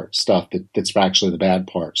dense part stuff that's actually the bad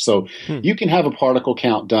part. So you can have a particle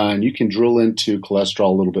count done. You can drill into cholesterol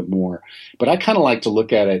a little bit more. But I kind of like to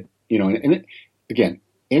look at it, again,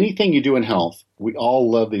 anything you do in health, we all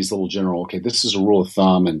love these little general, okay, this is a rule of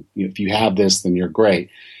thumb, and if you have this, then you're great.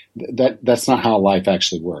 That's not how life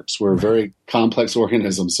actually works. We're a very complex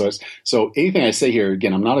organism. So anything I say here,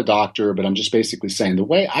 again, I'm not a doctor, but I'm just basically saying the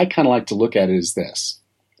way I kind of like to look at it is this.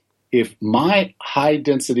 If my high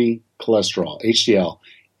density cholesterol, HDL,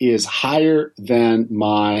 is higher than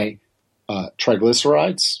my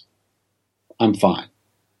triglycerides, I'm fine.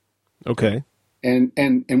 Okay. And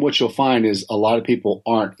what you'll find is a lot of people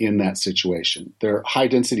aren't in that situation. Their high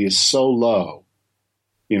density is so low.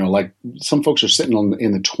 Like some folks are sitting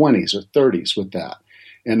in the 20s or 30s with that,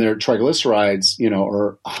 and their triglycerides,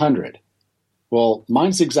 are 100. Well,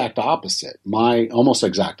 mine's the exact opposite. Almost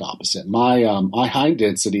exact opposite. My high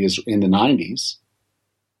density is in the 90s,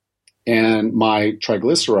 and my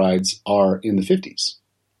triglycerides are in the 50s.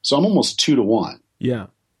 So I'm almost 2-to-1. Yeah,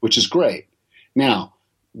 which is great. Now,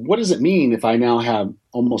 what does it mean if I now have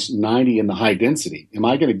almost 90 in the high density? Am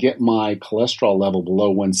I going to get my cholesterol level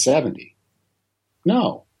below 170?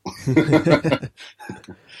 No.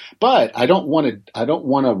 But I don't want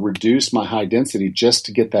to reduce my high density just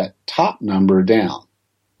to get that top number down.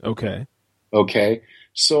 Okay.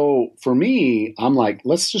 So for me, I'm like,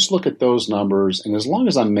 let's just look at those numbers. And as long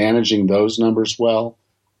as I'm managing those numbers well,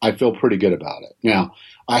 I feel pretty good about it. Now,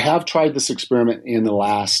 I have tried this experiment in the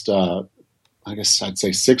last, I guess I'd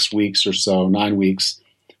say 6 weeks or so, 9 weeks,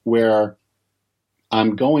 where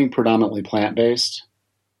I'm going predominantly plant-based.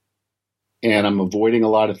 And I'm avoiding a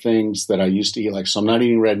lot of things that I used to eat. So I'm not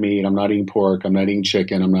eating red meat. I'm not eating pork. I'm not eating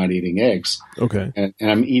chicken. I'm not eating eggs. Okay. And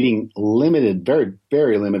I'm eating very,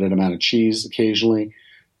 very limited amount of cheese occasionally.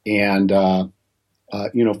 And,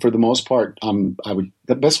 for the most part,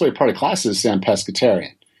 the best way to part of class is to say I'm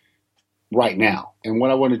pescatarian right now. And what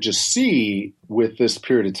I want to just see with this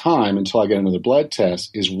period of time until I get another blood test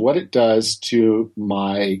is what it does to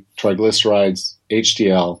my triglycerides,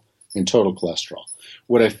 HDL, and total cholesterol.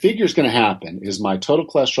 What I figure is going to happen is my total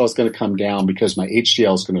cholesterol is going to come down because my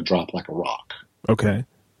HDL is going to drop like a rock. Okay.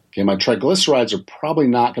 My triglycerides are probably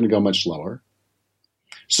not going to go much lower.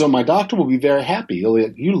 So my doctor will be very happy.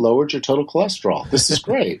 You lowered your total cholesterol. This is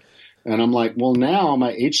great. And I'm like, well, now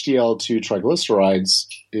my HDL to triglycerides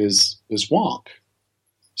is wonk.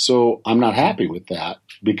 So I'm not happy with that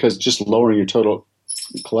because just lowering your total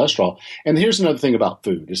cholesterol. And here's another thing about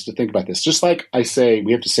food, is to think about this. Just like I say,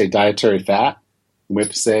 we have to say dietary fat. We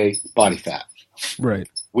have to say body fat. Right.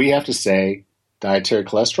 We have to say dietary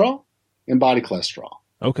cholesterol and body cholesterol.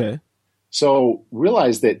 Okay. So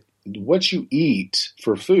realize that what you eat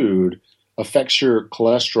for food affects your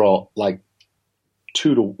cholesterol like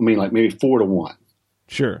maybe 4-to-1.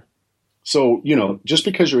 Sure. So, just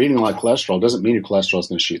because you're eating a lot of cholesterol doesn't mean your cholesterol is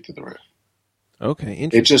going to shoot through the roof. Okay.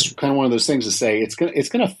 Interesting. It's just kind of one of those things to say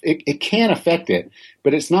it can affect it,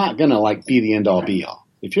 but it's not going to be the end all be all.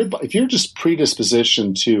 If you're just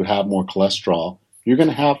predispositioned to have more cholesterol, you're going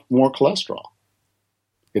to have more cholesterol.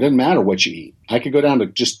 It doesn't matter what you eat. I could go down to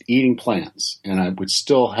just eating plants, and I would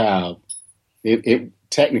still have it.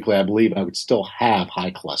 Technically, I believe I would still have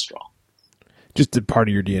high cholesterol. Just a part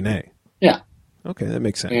of your DNA. Yeah. Okay, that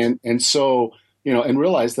makes sense. And so and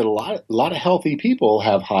realize that a lot of healthy people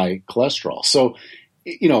have high cholesterol. So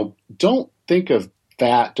don't think of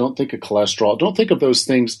fat, don't think of cholesterol, don't think of those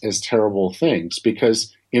things as terrible things,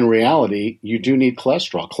 because in reality, you do need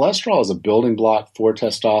cholesterol. Cholesterol is a building block for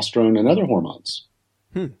testosterone and other hormones.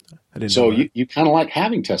 I didn't so know that. you kind of like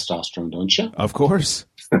having testosterone, don't you? Of course.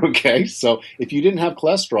 Okay, so if you didn't have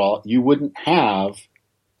cholesterol, you wouldn't have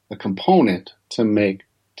a component to make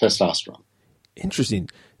testosterone. Interesting.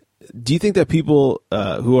 Do you think that people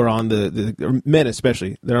who are on or men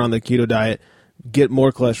especially, that are on the keto diet, get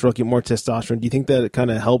more cholesterol, get more testosterone? Do you think that it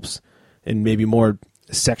kind of helps in maybe more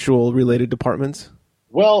sexual related departments?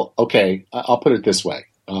 Well, okay, I'll put it this way.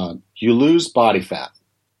 You lose body fat.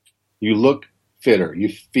 You look fitter. You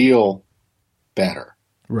feel better.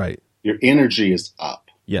 Right. Your energy is up.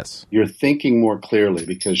 Yes. You're thinking more clearly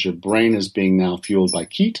because your brain is being now fueled by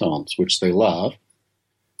ketones, which they love.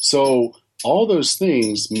 So all those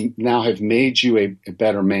things now have made you a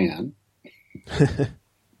better man,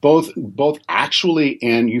 both actually,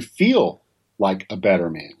 and you feel like a better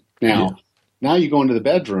man. Now you go into the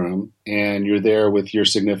bedroom and you're there with your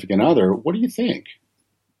significant other. What do you think?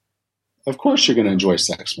 of course you're going to enjoy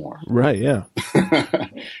sex more. Right. Yeah.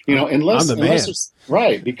 Unless, I'm the man.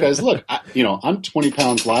 Right. Because look, I'm 20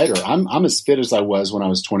 pounds lighter. I'm as fit as I was when I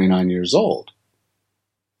was 29 years old.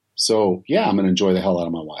 So yeah, I'm going to enjoy the hell out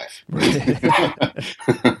of my wife.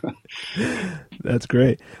 That's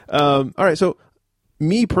great. All right. So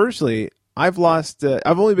me personally, I've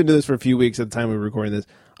only been doing this for a few weeks at the time we were recording this.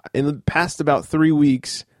 In the past about 3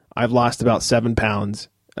 weeks, I've lost about 7 pounds.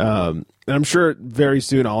 And I'm sure very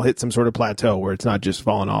soon I'll hit some sort of plateau where it's not just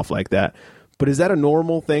falling off like that. But is that a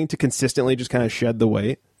normal thing to consistently just kind of shed the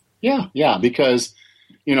weight? Yeah, because,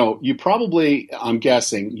 you probably, I'm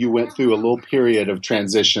guessing, you went through a little period of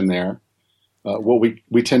transition there, what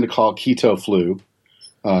we tend to call keto flu.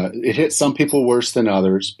 It hits some people worse than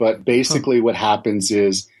others, but basically what happens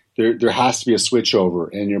is there has to be a switch over,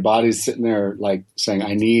 and your body's sitting there like saying,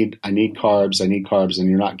 I need carbs, and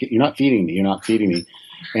you're not feeding me.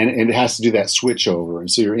 And it has to do that switch over.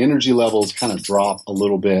 And so your energy levels kind of drop a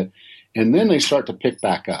little bit, and then they start to pick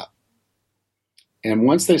back up. And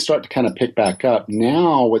once they start to kind of pick back up,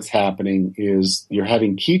 now what's happening is you're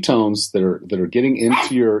having ketones that are getting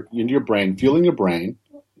into your brain, fueling your brain.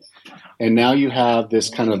 And now you have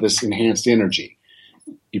this enhanced energy.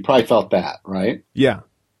 You probably felt that, right? Yeah.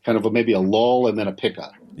 Kind of maybe a lull and then a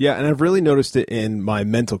pickup. Yeah. And I've really noticed it in my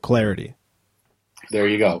mental clarity. There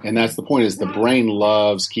you go. And that's the point, is the brain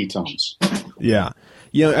loves ketones. Yeah.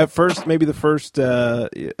 At first, maybe the first,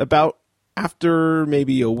 about after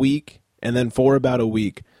maybe a week, and then for about a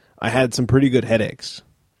week, I had some pretty good headaches.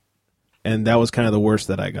 And that was kind of the worst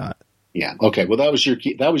that I got. Yeah. Okay. Well, that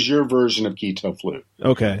was your version of keto flu.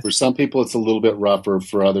 Okay. For some people, it's a little bit rougher.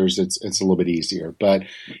 For others, it's a little bit easier. But,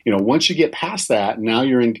 once you get past that, now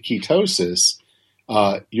you're into ketosis.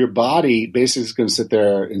 Your body basically is going to sit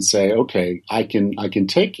there and say, okay, I can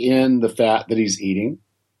take in the fat that he's eating.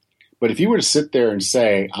 But if you were to sit there and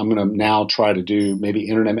say, I'm going to now try to do maybe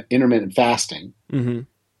intermittent fasting, mm-hmm.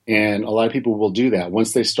 and a lot of people will do that.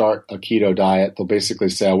 Once they start a keto diet, they'll basically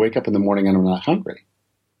say, I wake up in the morning and I'm not hungry.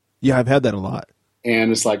 Yeah, I've had that a lot.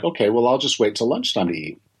 And it's like, okay, well, I'll just wait till lunchtime to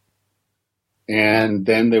eat. And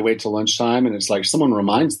then they wait till lunchtime, and it's like someone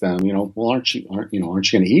reminds them, well, aren't you going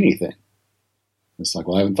to eat anything? It's like,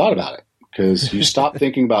 well, I haven't thought about it, because you stop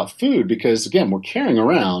thinking about food, because again, we're carrying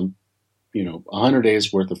around, 100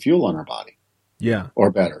 days worth of fuel on our body. Yeah.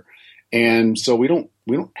 Or better. And so we don't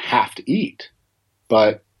have to eat,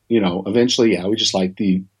 but eventually, yeah, we just like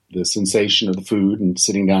the sensation of the food and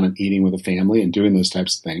sitting down and eating with a family and doing those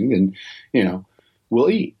types of things. And, we'll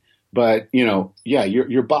eat. But, yeah,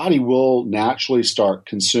 your body will naturally start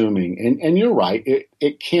consuming. And you're right.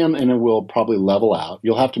 It can and it will probably level out.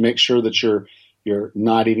 You'll have to make sure that you're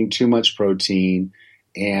not eating too much protein,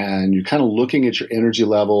 and you're kind of looking at your energy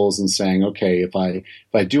levels and saying, okay, if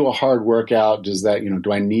I do a hard workout, does that,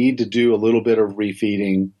 do I need to do a little bit of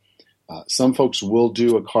refeeding? Some folks will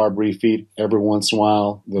do a carb refeed every once in a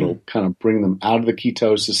while that'll kind of bring them out of the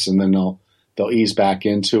ketosis, and then they'll ease back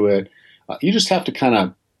into it. You just have to kind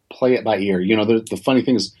of play it by ear. The funny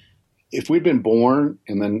thing is, if we'd been born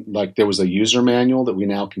and then like there was a user manual that we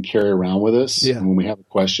now can carry around with us, and when we have a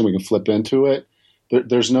question, we can flip into it.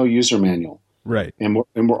 There's no user manual. Right. And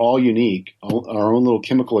we're all unique. Our own little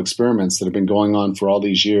chemical experiments that have been going on for all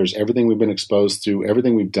these years, everything we've been exposed to,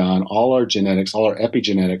 everything we've done, all our genetics, all our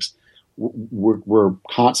epigenetics, we're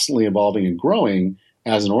constantly evolving and growing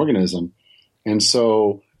as an organism. And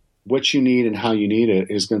so what you need and how you need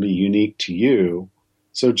it is going to be unique to you.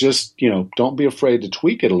 So just, don't be afraid to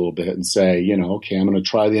tweak it a little bit and say, okay, I'm going to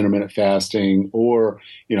try the intermittent fasting, or,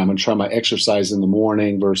 I'm going to try my exercise in the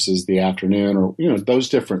morning versus the afternoon, or, those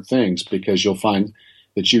different things, because you'll find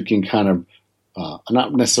that you can kind of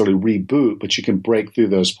not necessarily reboot, but you can break through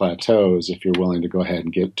those plateaus if you're willing to go ahead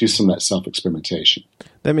and do some of that self-experimentation.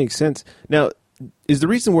 That makes sense. Now, is the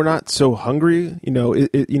reason we're not so hungry,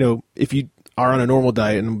 if you are on a normal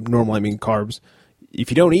diet, and normal I mean carbs,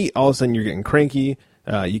 if you don't eat, all of a sudden you're getting cranky,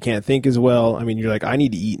 you can't think as well. I mean, you're like, I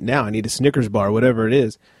need to eat now. I need a Snickers bar, whatever it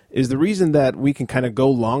is. Is the reason that we can kind of go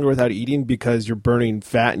longer without eating because you're burning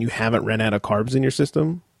fat and you haven't ran out of carbs in your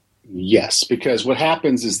system? Yes, because what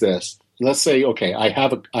happens is this. Let's say, okay, I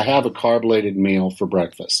have a carb-laden meal for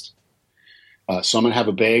breakfast. So I'm going to have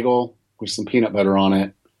a bagel with some peanut butter on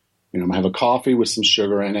it. I'm going to have a coffee with some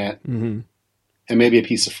sugar in it, and maybe a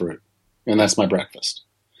piece of fruit. And that's my breakfast.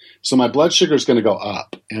 So my blood sugar is going to go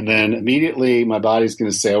up. And then immediately my body's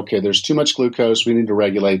going to say, okay, there's too much glucose. We need to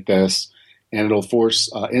regulate this. And it'll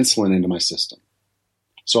force insulin into my system.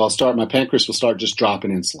 So my pancreas will start just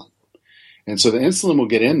dropping insulin. And so the insulin will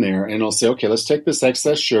get in there, and it'll say, okay, let's take this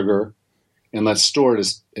excess sugar and let's store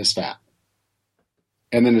it as fat.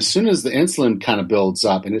 And then as soon as the insulin kind of builds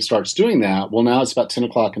up and it starts doing that, well, now it's about 10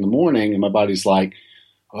 o'clock in the morning and my body's like,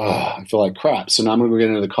 oh, I feel like crap. So now I'm going to go get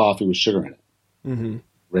into the coffee with sugar in it. Mm-hmm.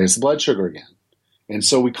 Raise the blood sugar again. And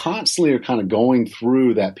so we constantly are kind of going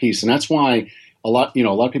through that piece. And that's why a lot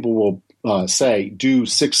of people will say do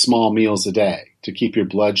 6 small meals a day to keep your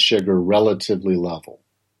blood sugar relatively level.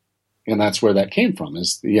 And that's where that came from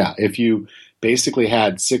if you basically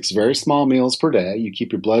had 6 very small meals per day, you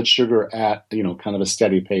keep your blood sugar at, kind of a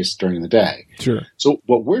steady pace during the day. Sure. So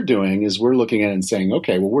what we're doing is we're looking at it and saying,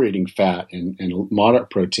 okay, well, we're eating fat and moderate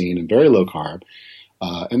protein and very low carb.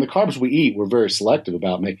 And the carbs we eat, we're very selective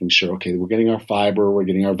about making sure, okay, we're getting our fiber, we're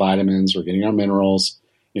getting our vitamins, we're getting our minerals.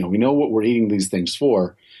 We know what we're eating these things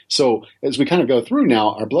for. So as we kind of go through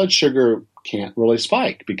now, our blood sugar can't really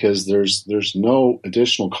spike because there's no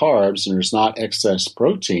additional carbs and there's not excess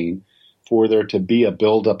protein for there to be a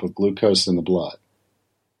buildup of glucose in the blood.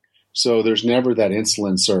 So there's never that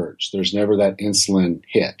insulin surge. There's never that insulin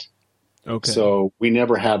hit. Okay. So we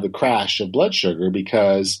never have the crash of blood sugar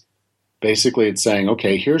because basically it's saying,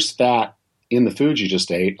 okay, here's fat in the food you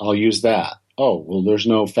just ate. I'll use that. Oh, well, there's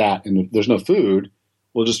no fat there's no food.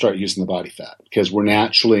 We'll just start using the body fat because we're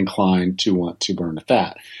naturally inclined to want to burn the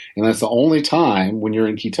fat. And that's the only time when you're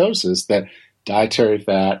in ketosis that dietary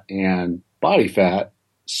fat and body fat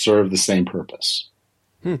serve the same purpose.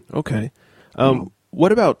 Okay.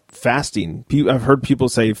 What about fasting? I've heard people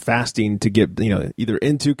say fasting to get, either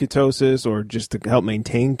into ketosis or just to help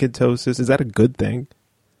maintain ketosis. Is that a good thing?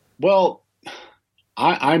 Well,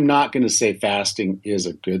 I'm not going to say fasting is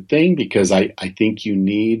a good thing because I think you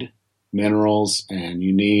need minerals and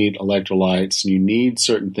you need electrolytes and you need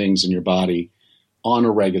certain things in your body on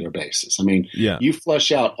a regular basis. I mean, You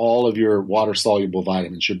flush out all of your water-soluble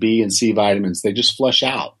vitamins, your B and C vitamins, they just flush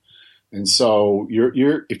out. And so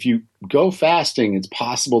if you go fasting, it's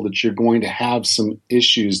possible that you're going to have some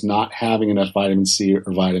issues not having enough vitamin C or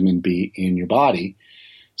vitamin B in your body.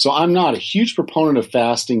 So I'm not a huge proponent of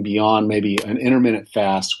fasting beyond maybe an intermittent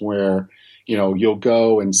fast where you'll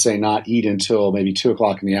go and say not eat until maybe 2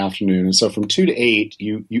 o'clock in the afternoon. And so from 2 to 8,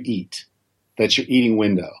 you eat. That's your eating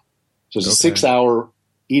window. So it's a 6-hour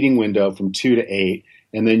eating window from 2 to 8.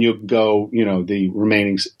 And then you'll go, the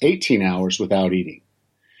remaining 18 hours without eating.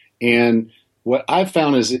 And what I've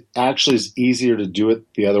found is it actually is easier to do it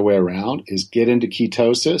the other way around, is get into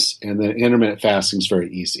ketosis, and then intermittent fasting is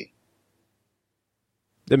very easy.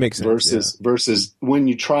 That makes sense. Versus when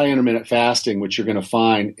you try intermittent fasting, what you're going to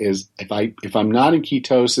find is if I'm not in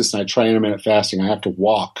ketosis and I try intermittent fasting, I have to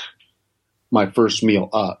walk my first meal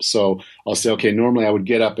up. So I'll say, okay, normally I would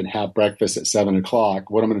get up and have breakfast at 7 o'clock.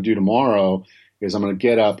 What I'm going to do tomorrow is I'm going to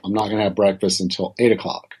get up. I'm not going to have breakfast until 8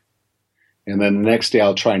 o'clock. And then the next day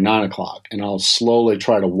I'll try 9 o'clock and I'll slowly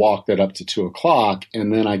try to walk that up to 2 o'clock.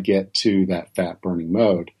 And then I get to that fat burning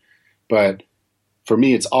mode. But for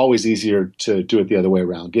me, it's always easier to do it the other way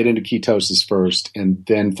around. Get into ketosis first and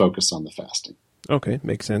then focus on the fasting. Okay,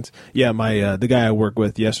 makes sense. Yeah, the guy I work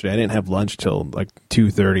with yesterday, I didn't have lunch till like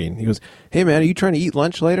 2:30, and he goes, "Hey man, are you trying to eat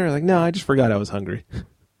lunch later?" I'm like, "No, I just forgot I was hungry."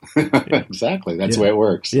 Exactly, that's the way it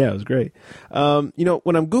works. Yeah, it was great. When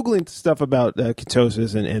I'm Googling stuff about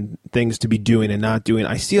ketosis and things to be doing and not doing,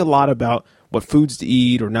 I see a lot about what foods to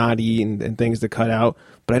eat or not eat and things to cut out,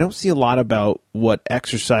 but I don't see a lot about what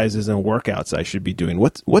exercises and workouts I should be doing.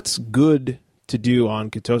 What's good to do on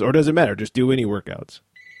ketosis, or does it matter? Just do any workouts?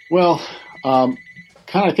 Well, I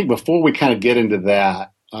think before we kind of get into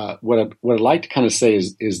that, what I'd like to kind of say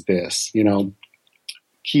is this.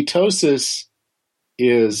 Ketosis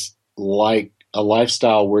is like a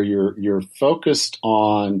lifestyle where you're focused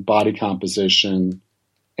on body composition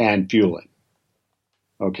and fueling.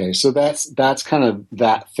 Okay, so that's kind of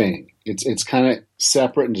that thing. It's kind of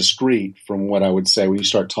separate and discrete from what I would say when you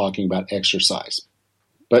start talking about exercise.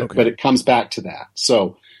 But it comes back to that.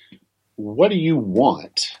 So what do you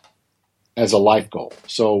want as a life goal?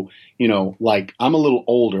 So, like I'm a little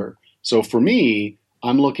older. So for me,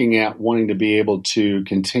 I'm looking at wanting to be able to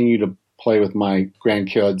continue to play with my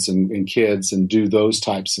grandkids and kids and do those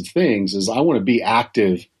types of things. Is I want to be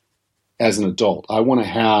active as an adult. I want to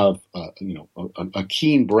have a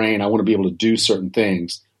keen brain. I want to be able to do certain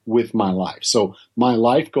things with my life. So my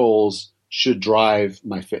life goals should drive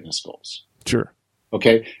my fitness goals. Sure.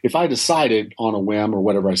 Okay. If I decided on a whim or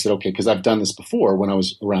whatever, I said, okay, because I've done this before when I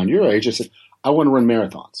was around your age, I said, I want to run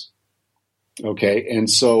marathons. Okay. And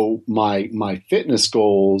so my fitness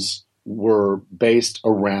goals were based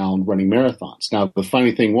around running marathons. Now, the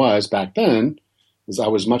funny thing was back then is I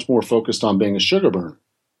was much more focused on being a sugar burner.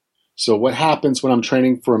 So what happens when I'm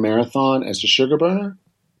training for a marathon as a sugar burner?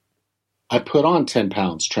 I put on 10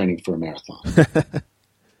 pounds training for a marathon.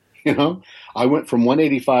 You know, I went from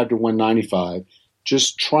 185 to 195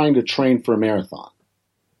 just trying to train for a marathon.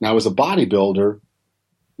 Now, as a bodybuilder,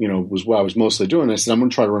 was what I was mostly doing. I said, I'm going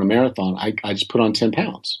to try to run a marathon. I just put on 10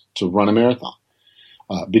 pounds to run a marathon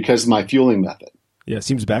because of my fueling method. Yeah, it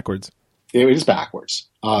seems backwards. It is backwards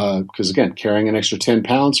because, again, carrying an extra 10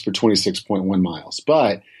 pounds for 26.1 miles.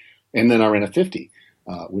 And then I ran a 50,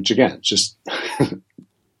 which, again, just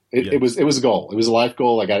it was a goal. It was a life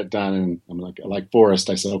goal. I got it done. And I'm like Forrest,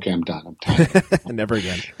 I said, okay, I'm done. I'm tired. Never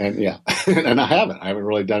again. And yeah, and I haven't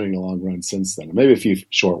really done any long runs since then. Maybe a few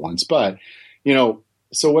short ones. But,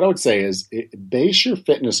 so what I would say is base your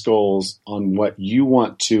fitness goals on what you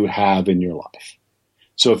want to have in your life.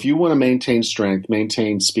 So if you want to maintain strength,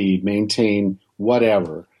 maintain speed, maintain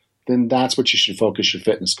whatever, then that's what you should focus your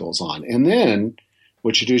fitness goals on. And then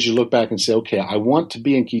what you do is you look back and say, okay, I want to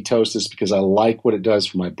be in ketosis because I like what it does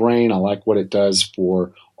for my brain. I like what it does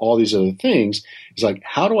for all these other things. It's like,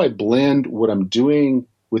 how do I blend what I'm doing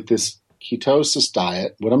with this ketosis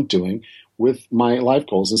diet, what I'm doing with my life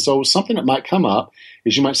goals? And so something that might come up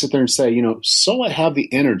is you might sit there and say, so I have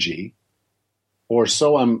the energy, or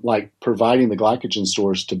so I'm like providing the glycogen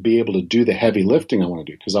stores to be able to do the heavy lifting I want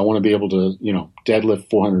to do because I want to be able to, deadlift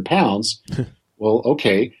 400 pounds. Well,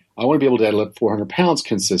 okay, I want to be able to deadlift 400 pounds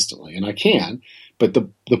consistently, and I can. But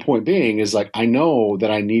the point being is like I know that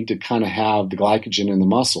I need to kind of have the glycogen in the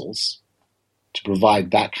muscles to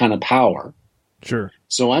provide that kind of power. Sure.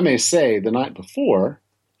 So I may say the night before,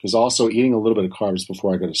 because also eating a little bit of carbs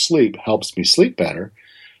before I go to sleep helps me sleep better,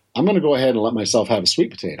 I'm going to go ahead and let myself have a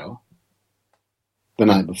sweet potato the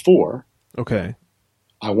night before. Okay.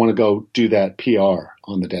 I want to go do that PR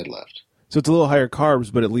on the deadlift. So it's a little higher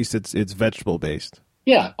carbs, but at least it's vegetable based.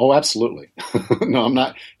 Yeah. Oh, absolutely. No,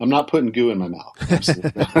 I'm not putting goo in my mouth.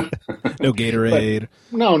 Absolutely not. No Gatorade.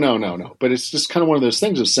 But, no. But it's just kind of one of those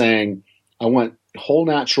things of saying I want whole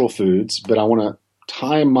natural foods, but I want to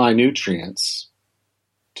time my nutrients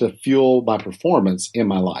to fuel my performance in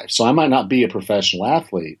my life. So I might not be a professional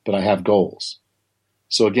athlete, but I have goals.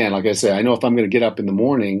 So again, like I say, I know if I'm going to get up in the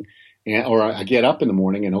morning or I get up in the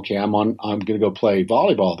morning and okay, I'm going to go play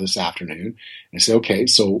volleyball this afternoon. And I say, okay,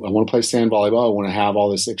 so I want to play sand volleyball. I want to have all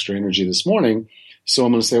this extra energy this morning. So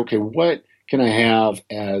I'm going to say, okay, what can I have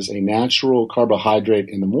as a natural carbohydrate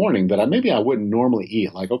in the morning that maybe I wouldn't normally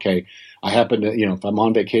eat? Like, okay, I happen to, if I'm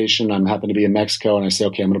on vacation, I'm happen to be in Mexico and I say,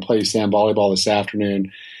 okay, I'm going to play sand volleyball this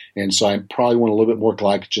afternoon. And so I probably want a little bit more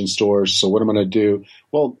glycogen stores. So what am I going to do?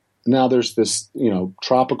 Well, now there's this,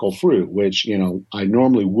 tropical fruit, which, I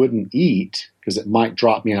normally wouldn't eat because it might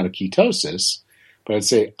drop me out of ketosis. But I'd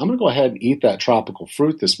say, I'm going to go ahead and eat that tropical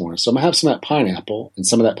fruit this morning. So I'm going to have some of that pineapple and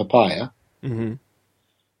some of that papaya. Mm-hmm.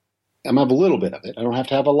 I'm going to have a little bit of it. I don't have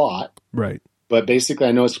to have a lot. Right. But basically,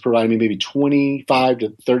 I know it's providing me maybe 25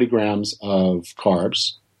 to 30 grams of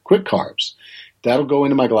carbs, quick carbs. That'll go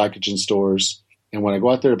into my glycogen stores. And when I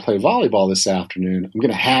go out there to play volleyball this afternoon, I'm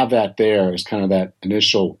going to have that there as kind of that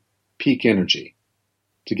initial peak energy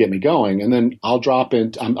to get me going. And then I'll drop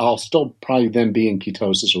in. I'll still probably then be in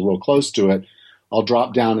ketosis or real close to it. I'll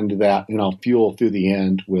drop down into that and I'll fuel through the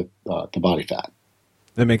end with the body fat.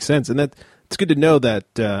 That makes sense. And it's good to know that,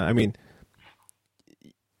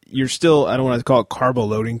 you're still, I don't want to call it carbo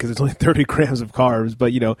loading because it's only 30 grams of carbs,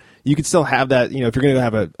 but, you could still have that, if you're going to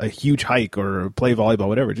have a huge hike or play volleyball,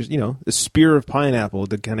 whatever, just, a spear of pineapple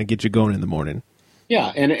to kind of get you going in the morning.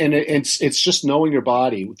 Yeah, and it's just knowing your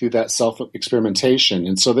body through that self-experimentation.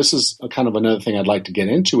 And so this is kind of another thing I'd like to get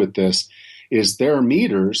into with this is there are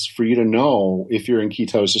meters for you to know if you're in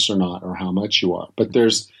ketosis or not or how much you are. But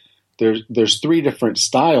there's three different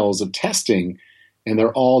styles of testing, and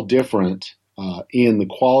they're all different in the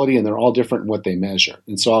quality, and they're all different in what they measure.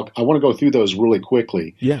 And so I want to go through those really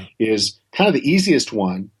quickly. Yeah. Is kind of the easiest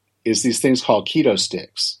one is these things called keto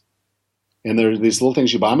sticks. And there are these little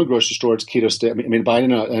things you buy in a grocery store. It's keto stick. I mean, buy it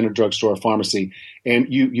in a drugstore or pharmacy,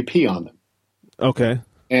 and you pee on them. Okay.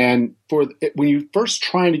 And when you're first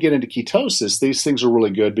trying to get into ketosis, these things are really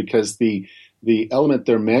good because the element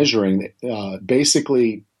they're measuring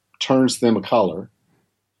basically turns them a color.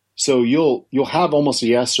 So you'll have almost a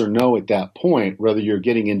yes or no at that point, whether you're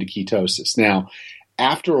getting into ketosis. Now,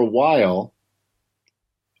 after a while,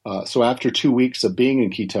 so after 2 weeks of being in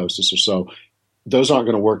ketosis or so, those aren't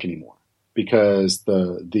going to work anymore. Because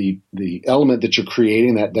the element that you're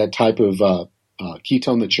creating, that type of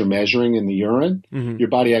ketone that you're measuring in the urine, mm-hmm. your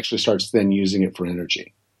body actually starts then using it for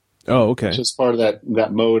energy. Oh, okay. It's just part of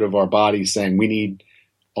that mode of our body saying we need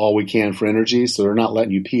all we can for energy, so they're not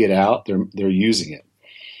letting you pee it out; they're using it.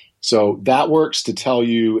 So that works to tell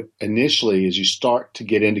you initially as you start to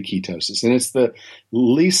get into ketosis, and it's the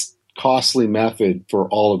least costly method for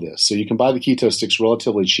all of this. So you can buy the keto sticks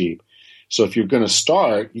relatively cheap. So if you're going to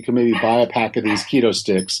start, you can maybe buy a pack of these keto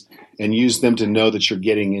sticks and use them to know that you're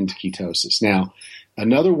getting into ketosis. Now,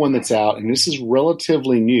 another one that's out, and this is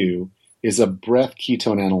relatively new, is a breath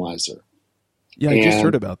ketone analyzer. Yeah, I just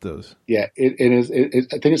heard about those. Yeah, it is.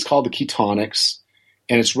 I think it's called the Ketonix,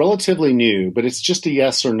 and it's relatively new, but it's just a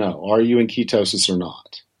yes or no. Are you in ketosis or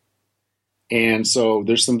not? And so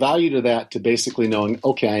there's some value to that, to basically knowing,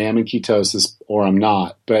 okay, I am in ketosis or I'm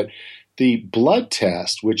not. But the blood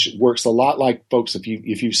test, which works a lot like, folks, if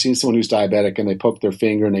you've seen someone who's diabetic and they poke their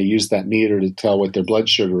finger and they use that meter to tell what their blood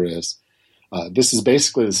sugar is, this is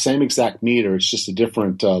basically the same exact meter. It's just a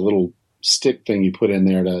different little stick thing you put in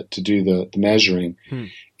there to do the measuring.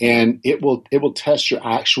 And it will test your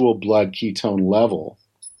actual blood ketone level.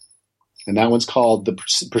 And that one's called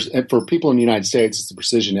for people in the United States, it's the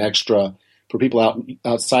Precision Extra. For people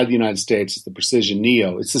outside the United States, it's the Precision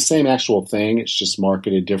Neo. It's the same actual thing. It's just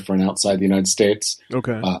marketed different outside the United States.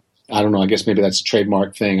 Okay. I don't know. I guess maybe that's a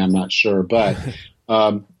trademark thing. I'm not sure. But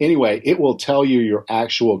anyway, it will tell you your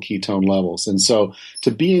actual ketone levels. And so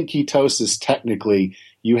to be in ketosis, technically,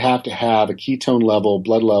 you have to have a ketone level,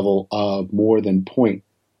 blood level of more than 0.5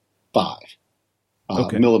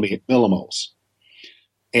 millimoles.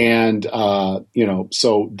 And,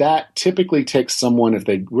 so that typically takes someone, if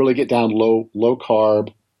they really get down low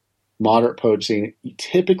carb, moderate protein, it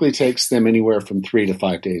typically takes them anywhere from 3 to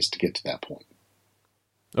 5 days to get to that point.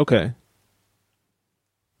 Okay.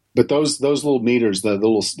 But those little meters, the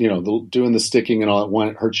little, doing the sticking and all, one,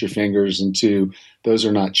 it hurts your fingers, and two, those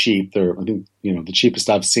are not cheap. I think, the cheapest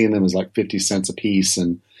I've seen them is like 50 cents a piece.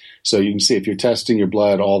 And so you can see if you're testing your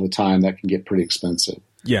blood all the time, that can get pretty expensive.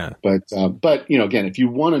 Yeah. But again, if you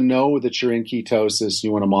want to know that you're in ketosis,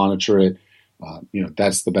 you want to monitor it,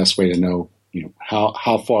 that's the best way to know,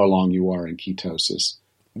 how far along you are in ketosis.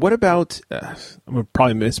 What about, I'm going to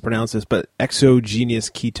probably mispronounce this, but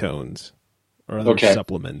exogenous ketones or other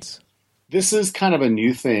supplements? This is kind of a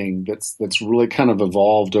new thing that's really kind of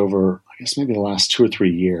evolved over, I guess, maybe the last 2 or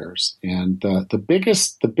 3 years. And the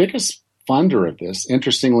biggest funder of this,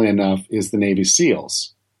 interestingly enough, is the Navy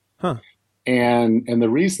SEALs. Huh. And the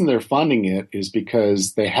reason they're funding it is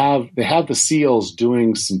because they have the SEALs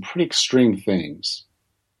doing some pretty extreme things.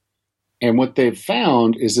 And what they've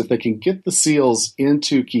found is if they can get the SEALs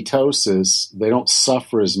into ketosis, they don't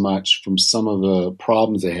suffer as much from some of the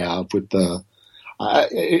problems they have with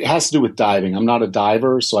it has to do with diving. I'm not a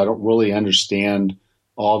diver, so I don't really understand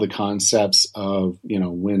all the concepts of,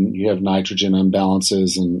 when you have nitrogen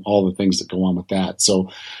imbalances and all the things that go on with that.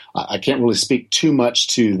 So I can't really speak too much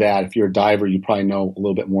to that. If you're a diver, you probably know a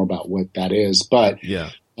little bit more about what that is. But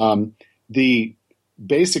yeah,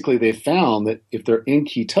 basically they found that if they're in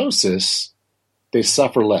ketosis, they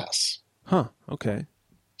suffer less. Huh. Okay.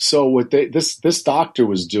 So what this doctor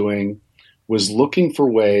was doing was looking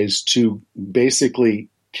for ways to basically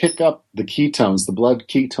kick up the ketones, the blood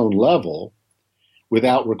ketone level,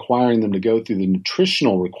 without requiring them to go through the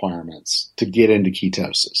nutritional requirements to get into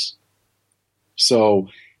ketosis. So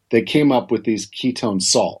they came up with these ketone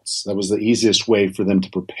salts. That was the easiest way for them to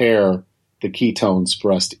prepare the ketones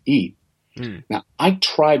for us to eat. Now, I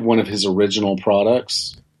tried one of his original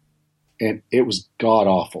products, and it was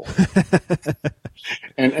god-awful.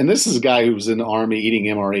 And this is a guy who was in the Army eating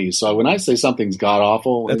MRE. So when I say something's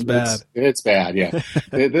god-awful, that's bad. It's bad, yeah.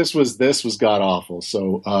 This was god-awful.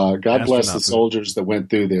 So God bless the soldiers that went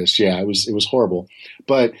through this. Yeah, it was horrible.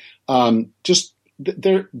 But just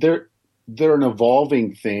they're an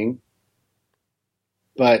evolving thing.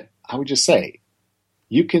 But I would just say,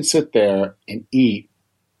 you can sit there and eat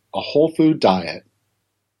a whole food diet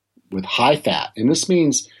with high fat. And this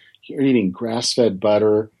means you're eating grass-fed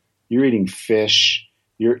butter, you're eating fish,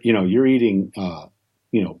 you're eating,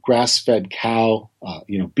 grass-fed cow,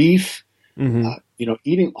 beef,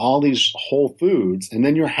 eating all these whole foods. And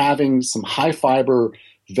then you're having some high fiber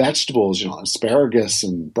vegetables, asparagus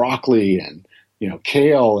and broccoli and,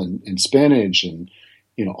 kale and spinach and,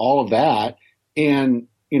 all of that. And,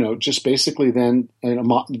 just basically then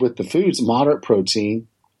with the foods, moderate protein,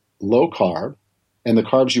 low carb, and the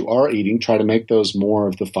carbs you are eating, try to make those more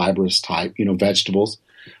of the fibrous type, vegetables.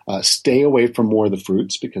 Stay away from more of the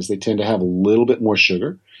fruits because they tend to have a little bit more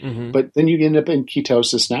sugar. But then you end up in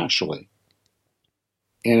ketosis naturally.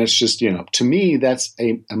 And it's just, to me, that's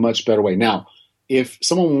a much better way. Now, if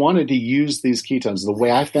someone wanted to use these ketones, the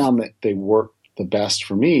way I found that they worked the best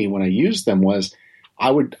for me when I used them was I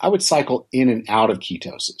would cycle in and out of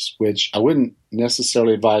ketosis, which I wouldn't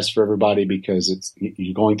necessarily advise for everybody because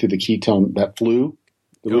you're going through the ketone, that flu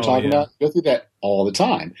that we're talking about. Go through that all the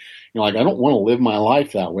time. Like, I don't want to live my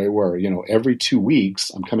life that way where, every 2 weeks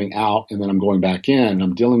I'm coming out and then I'm going back in and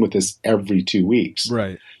I'm dealing with this every 2 weeks.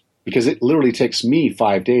 Right. Because it literally takes me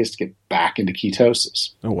 5 days to get back into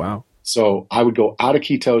ketosis. Oh, wow. So I would go out of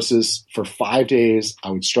ketosis for 5 days.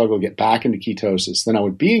 I would struggle to get back into ketosis. Then I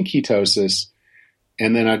would be in ketosis,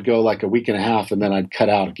 and then I'd go like a week and a half, and then I'd cut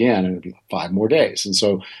out again, and it'd be 5 more days. And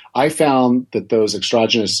so I found that those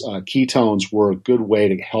exogenous ketones were a good way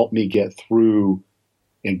to help me get through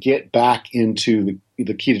and get back into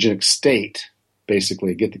the ketogenic state,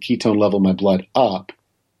 basically, get the ketone level in my blood up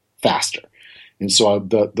faster. And so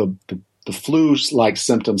the flu-like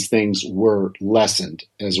symptoms, things were lessened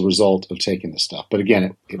as a result of taking this stuff. But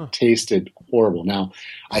again, it tasted horrible. Now,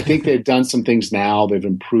 I think they've done some things now. They've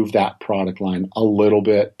improved that product line a little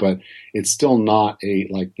bit, but it's still not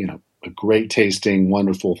a great tasting,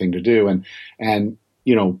 wonderful thing to do. And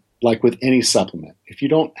like with any supplement, if you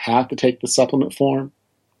don't have to take the supplement form,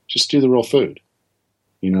 just do the real food.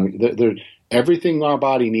 Everything our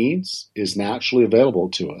body needs is naturally available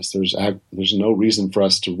to us. There's no reason for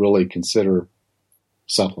us to really consider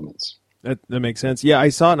supplements. That makes sense. Yeah, I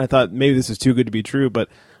saw it and I thought maybe this is too good to be true, but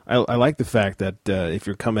I like the fact that if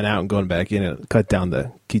you're coming out and going back in, it'll cut down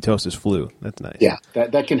the ketosis flu. That's nice. Yeah,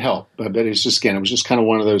 that can help. But it's just, again, it was just kind of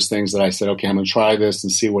one of those things that I said, okay, I'm going to try this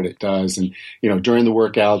and see what it does. And, during the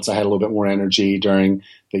workouts, I had a little bit more energy. During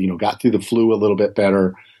got through the flu a little bit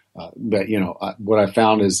better. But, what I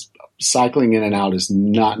found is cycling in and out is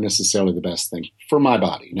not necessarily the best thing for my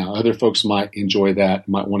body. Now, other folks might enjoy that,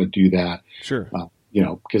 might want to do that. Sure.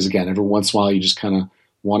 Because again, every once in a while you just kind of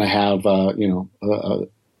want to have,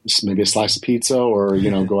 maybe a slice of pizza or,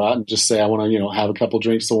 go out and just say, I want to, have a couple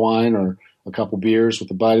drinks of wine or a couple beers with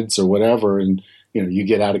the buds or whatever. And, you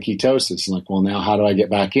get out of ketosis and like, well, now how do I get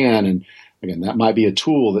back in? And again, that might be a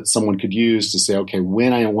tool that someone could use to say, okay,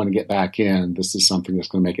 when I want to get back in, this is something that's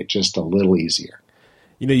going to make it just a little easier.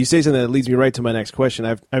 You say something that leads me right to my next question.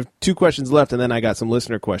 I have 2 questions left, and then I got some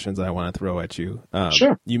listener questions that I want to throw at you.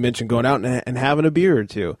 Sure. You mentioned going out and having a beer or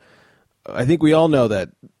two. I think we all know that,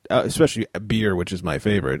 especially beer, which is my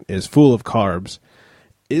favorite, is full of carbs.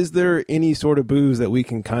 Is there any sort of booze that we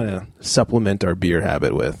can kind of supplement our beer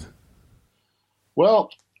habit with?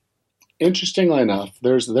 Well, interestingly enough,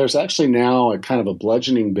 there's actually now a kind of a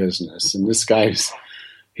bludgeoning business, and this guy's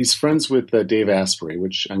he's friends with Dave Asprey,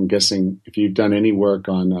 which I'm guessing if you've done any work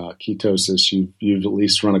on ketosis, you've at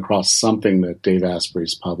least run across something that Dave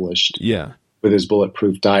Asprey's published. Yeah. With his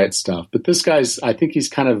Bulletproof diet stuff. But this guy's, I think he's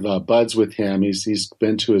kind of buds with him. He's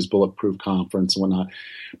been to his Bulletproof conference and whatnot.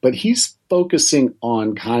 But he's focusing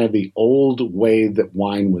on kind of the old way that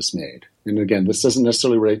wine was made. And again, this doesn't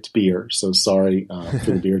necessarily relate to beer, so sorry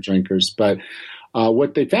for the beer drinkers. But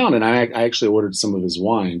what they found, and I actually ordered some of his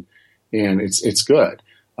wine, and it's good.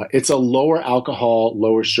 It's a lower alcohol,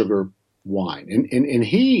 lower sugar wine. And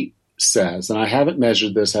he says, and I haven't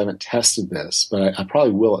measured this, I haven't tested this, but I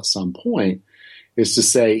probably will at some point, is to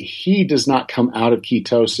say he does not come out of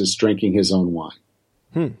ketosis drinking his own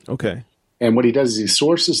wine. Okay. And what he does is he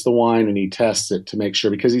sources the wine and he tests it to make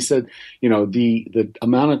sure, because he said, the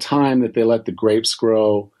amount of time that they let the grapes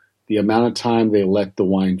grow, the amount of time they let the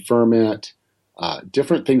wine ferment,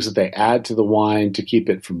 different things that they add to the wine to keep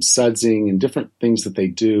it from sudsing, and different things that they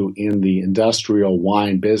do in the industrial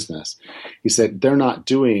wine business. He said they're not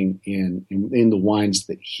doing in the wines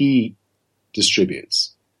that he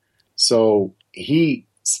distributes. So he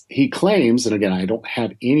claims, and again, I don't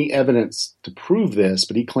have any evidence to prove this,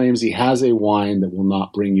 but he claims he has a wine that will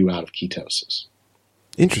not bring you out of ketosis.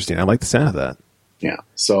 Interesting. I like the sound of that. Yeah.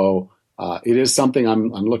 So it is something I'm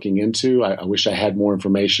looking into. I wish I had more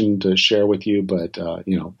information to share with you, but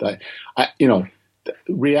the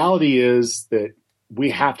reality is that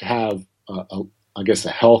we have to have a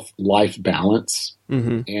health life balance.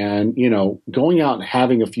 Mm-hmm. And going out and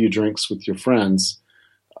having a few drinks with your friends.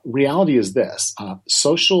 Reality is this: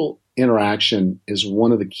 social interaction is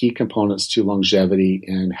one of the key components to longevity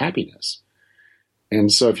and happiness.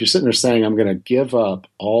 And so if you're sitting there saying, I'm going to give up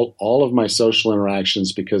all of my social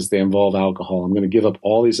interactions because they involve alcohol, I'm going to give up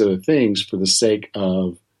all these other things for the sake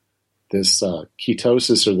of this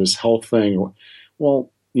ketosis or this health thing, well,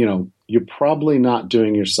 you're probably not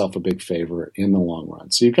doing yourself a big favor in the long run.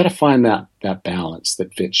 So you've got to find that balance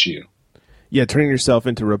that fits you. Yeah, turning yourself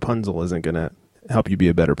into Rapunzel isn't going to help you be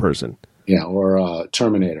a better person. Yeah, or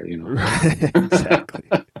Terminator, Exactly.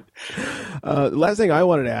 The last thing I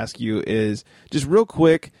wanted to ask you is just real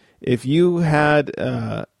quick, if you had,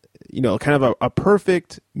 kind of a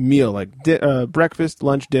perfect meal, like breakfast,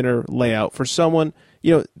 lunch, dinner layout for someone,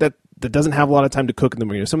 that doesn't have a lot of time to cook in the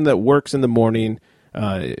morning, someone that works in the morning,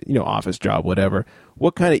 office job, whatever.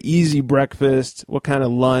 What kind of easy breakfast? What kind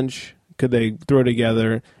of lunch could they throw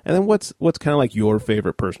together? And then what's kind of like your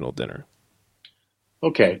favorite personal dinner?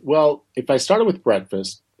 Okay, well, if I started with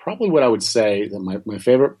breakfast, probably what I would say that my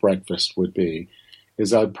favorite breakfast would be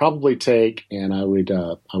is I would probably take and I would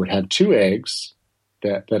have 2 eggs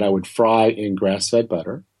that I would fry in grass-fed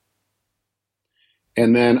butter.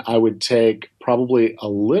 And then I would take probably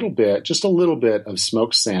just a little bit of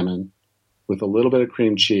smoked salmon with a little bit of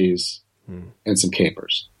cream cheese and some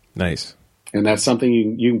capers. Nice. And that's something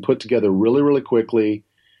you can put together really, really quickly.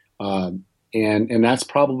 And that's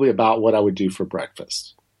probably about what I would do for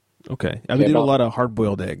breakfast. Okay. I would do a lot of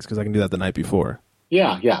hard-boiled eggs because I can do that the night before.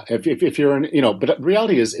 Yeah. If you're but the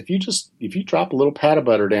reality is if you drop a little pat of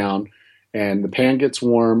butter down and the pan gets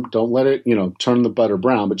warm, don't let it, turn the butter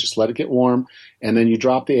brown, but just let it get warm. And then you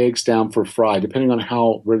drop the eggs down for fry, depending on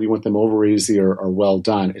whether you want them over easy or well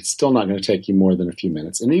done. It's still not going to take you more than a few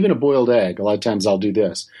minutes. And even a boiled egg, a lot of times I'll do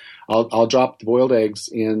this. I'll drop the boiled eggs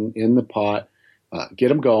in the pot, get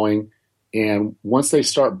them going. And once they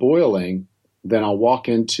start boiling, then I'll walk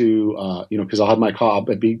into, because I'll have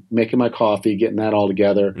I'd be making my coffee, getting that all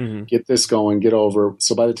together, get this going, get over.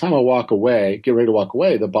 So by the time I get ready to walk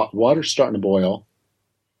away, the water's starting to boil.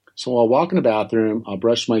 So I'll walk in the bathroom, I'll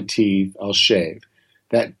brush my teeth, I'll shave.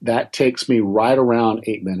 That takes me right around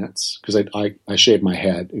 8 minutes because I shave my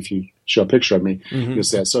head. If you show a picture of me, you'll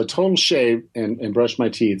see that. So a total shave and brush my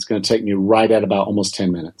teeth is going to take me right at about almost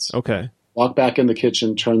 10 minutes. Okay. Walk back in the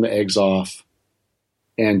kitchen, turn the eggs off,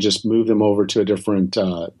 and just move them over to a different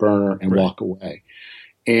burner and walk away.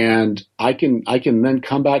 And I can then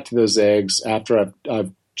come back to those eggs after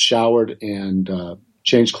I've showered and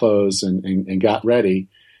changed clothes and got ready.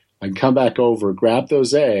 I can come back over, grab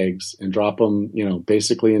those eggs, and drop them,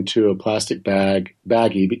 basically into a plastic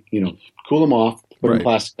baggie, cool them off, put them in a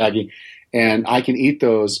plastic baggie, and I can eat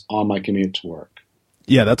those on my commute to work.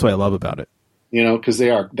 Yeah, that's what I love about it. Because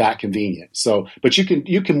they are that convenient. So, but you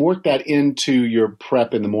can work that into your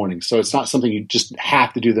prep in the morning. So it's not something you just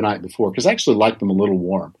have to do the night before. Because I actually like them a little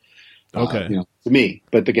warm. Okay. To me.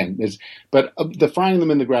 But again, the frying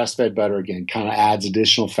them in the grass-fed butter again kind of adds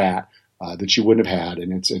additional fat that you wouldn't have had,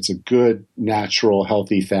 and it's a good natural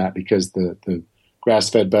healthy fat because the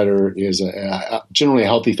grass-fed butter is generally a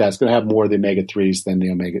healthy fat. It's going to have more of the omega-3s than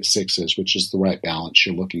the omega-6s, which is the right balance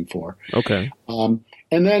you're looking for. Okay. And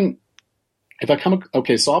then.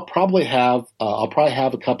 So I'll probably have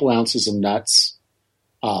a couple ounces of nuts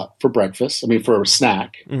for breakfast. For a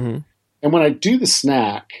snack. Mm-hmm. And when I do the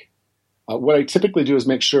snack, what I typically do is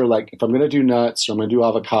make sure, like, if I'm going to do nuts or I'm going to do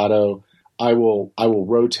avocado, I will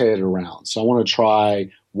rotate it around. So I want to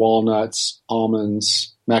try walnuts,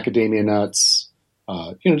 almonds, macadamia nuts,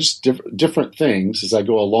 just different things as I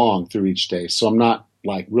go along through each day. So I'm not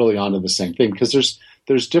like really onto the same thing because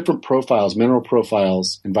there's different profiles, mineral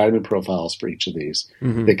profiles and vitamin profiles for each of these.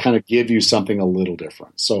 Mm-hmm. They kind of give you something a little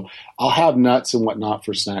different. So I'll have nuts and whatnot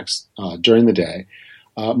for snacks during the day.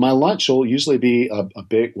 My lunch will usually be a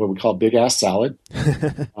big, what we call big ass salad,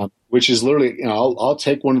 which is literally, I'll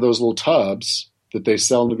take one of those little tubs that they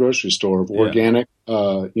sell in the grocery store of organic,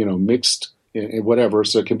 mixed and whatever.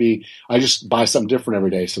 So it can be, I just buy something different every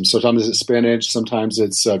day. Sometimes it's spinach, sometimes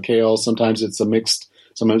it's kale, sometimes it's a mixed,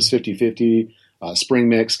 sometimes 50-50. Spring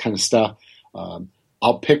mix kind of stuff.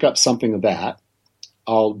 I'll pick up something of that.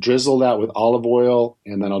 I'll drizzle that with olive oil,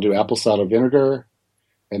 and then I'll do apple cider vinegar,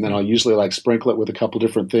 and then I'll usually sprinkle it with a couple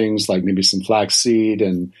different things, like maybe some flax seed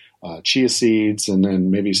and chia seeds, and then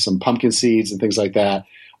maybe some pumpkin seeds and things like that.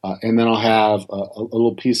 And then I'll have a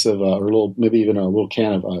little piece of, maybe even a little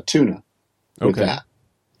can of tuna with that.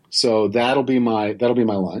 So that'll be my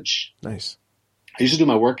lunch. Nice. I usually do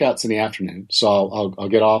my workouts in the afternoon, so I'll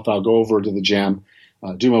get off and I'll go over to the gym,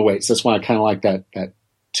 do my weights. That's why I kind of like that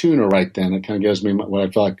tuna right then. It kind of gives me what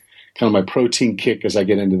I feel like kind of my protein kick as I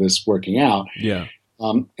get into this working out. Yeah.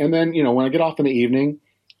 And then, when I get off in the evening,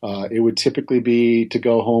 it would typically be to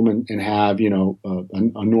go home and have,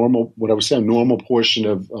 a normal, what I would say, a normal portion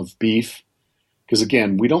of beef. Because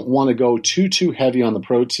again, we don't want to go too heavy on the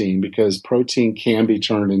protein because protein can be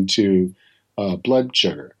turned into blood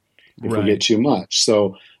sugar if we get too much.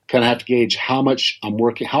 So kind of have to gauge how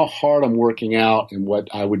hard I'm working out and what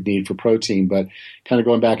I would need for protein. But kind of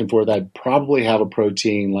going back and forth, I'd probably have a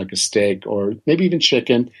protein like a steak or maybe even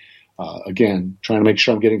chicken. Again, trying to make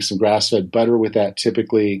sure I'm getting some grass-fed butter with that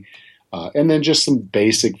typically. And then just some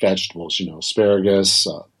basic vegetables, asparagus,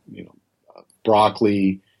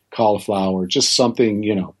 broccoli, cauliflower, just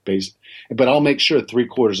something, basic. But I'll make sure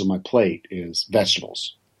 3/4 of my plate is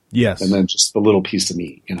vegetables. Yes. And then just the little piece of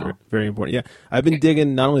meat, Very, very important. Yeah. I've been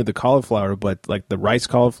digging not only the cauliflower, but like the rice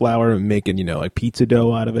cauliflower and making, like pizza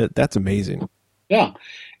dough out of it. That's amazing. Yeah.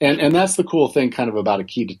 And that's the cool thing kind of about a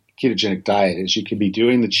ketogenic diet is you can be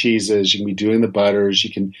doing the cheeses, you can be doing the butters,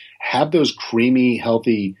 you can have those creamy,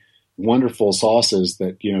 healthy, wonderful sauces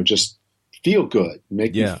that, just feel good,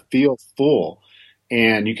 make you feel full.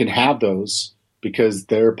 And you can have those because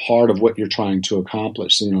they're part of what you're trying to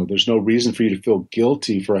accomplish. There's no reason for you to feel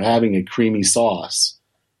guilty for having a creamy sauce,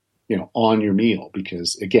 on your meal.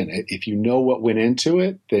 Because again, if you know what went into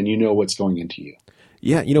it, then you know what's going into you.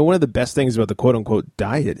 Yeah. One of the best things about the quote unquote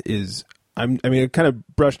diet is I kind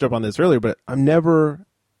of brushed up on this earlier, but I'm never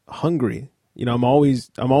hungry. I'm always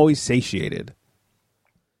satiated.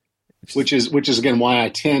 Which is again why I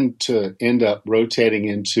tend to end up rotating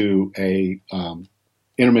into a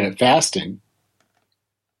intermittent fasting,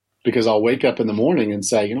 because I'll wake up in the morning and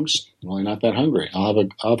say, I'm just really not that hungry. I'll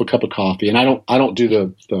have a cup of coffee, and I don't do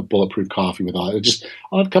the bulletproof coffee with all it.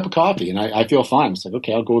 I'll have a cup of coffee, and I feel fine. It's like,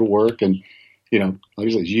 okay, I'll go to work, and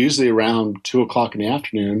usually around 2:00 in the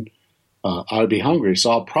afternoon, I would be hungry,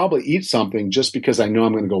 so I'll probably eat something just because I know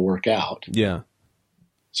I'm going to go work out. Yeah.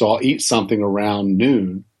 So I'll eat something around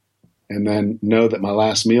noon, and then know that my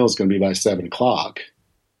last meal is going to be by 7:00,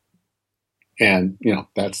 and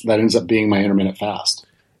that ends up being my intermittent fast.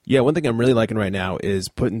 Yeah, one thing I'm really liking right now is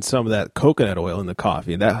putting some of that coconut oil in the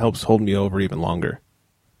coffee. That helps hold me over even longer.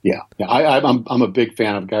 Yeah. I'm a big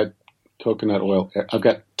fan. I've got coconut oil. I've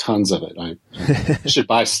got tons of it.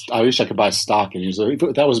 I wish I could buy stock. And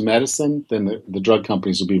if that was medicine, then the drug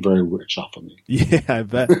companies would be very rich off of me. Yeah, I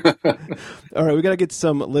bet. All right, we got to get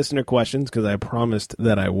some listener questions because I promised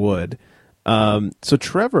that I would. So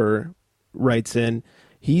Trevor writes in,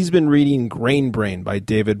 he's been reading Grain Brain by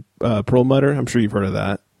David Perlmutter. I'm sure you've heard of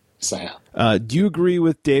that. Do you agree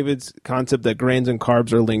with David's concept that grains and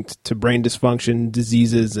carbs are linked to brain dysfunction,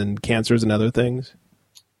 diseases, and cancers and other things?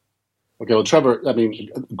 Okay, well, Trevor,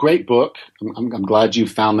 great book. I'm glad you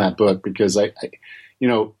found that book because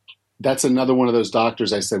that's another one of those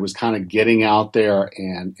doctors I said was kind of getting out there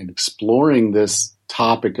and exploring this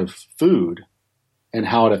topic of food and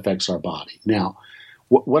how it affects our body. Now,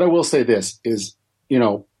 what I will say this is,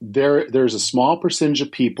 there's a small percentage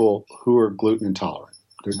of people who are gluten intolerant.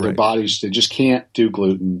 Their bodies, they just can't do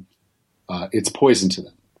gluten. It's poison to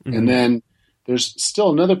them. Mm-hmm. And then there's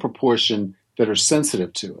still another proportion that are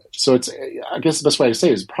sensitive to it. So I guess the best way to say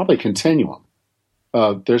it is probably a continuum.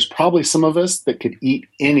 There's probably some of us that could eat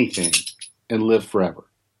anything and live forever.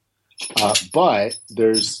 But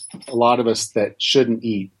there's a lot of us that shouldn't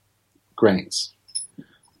eat grains.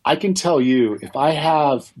 I can tell you, if I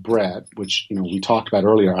have bread, which we talked about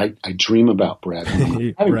earlier, I dream about bread.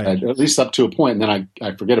 Having bread, at least up to a point, and then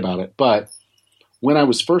I forget about it. But when I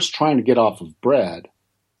was first trying to get off of bread,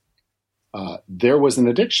 there was an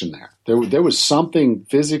addiction there. There was something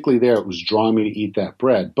physically there that was drawing me to eat that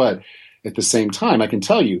bread. But at the same time, I can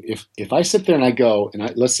tell you, if I sit there and I go,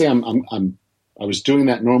 and let's say I was doing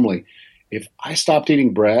that normally, if I stopped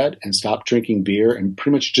eating bread and stopped drinking beer and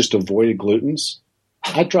pretty much just avoided glutens,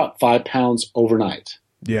 I dropped 5 pounds overnight.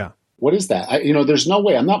 Yeah. What is that? There's no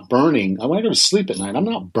way. I'm not burning. When I go to sleep at night, I'm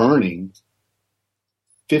not burning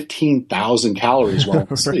 15,000 calories while I'm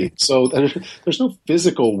asleep. So there's no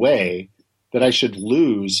physical way that I should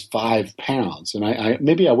lose 5 pounds. And I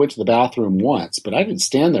maybe I went to the bathroom once, but I didn't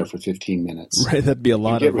stand there for 15 minutes. Right. That'd be a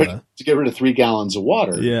lot to get rid of 3 gallons of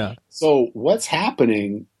water. Yeah. So what's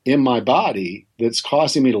happening in my body that's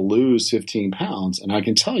causing me to lose 15 pounds? And I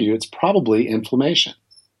can tell you it's probably inflammation.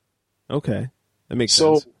 Okay. That makes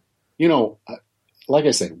sense. So, like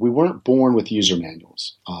I said, we weren't born with user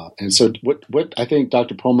manuals. And so what I think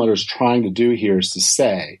Dr. Perlmutter is trying to do here is to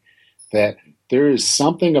say that there is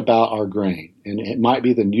something about our grain, and it might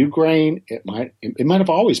be the new grain. It might have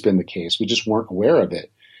always been the case. We just weren't aware of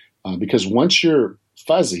it. Because once you're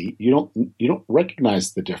fuzzy, you don't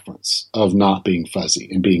recognize the difference of not being fuzzy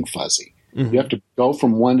and being fuzzy. Mm-hmm. You have to go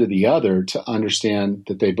from one to the other to understand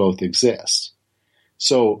that they both exist.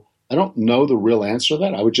 So I don't know the real answer to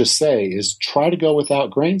that. I would just say is try to go without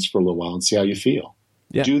grains for a little while and see how you feel.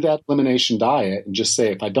 Yeah. Do that elimination diet and just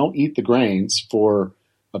say, if I don't eat the grains for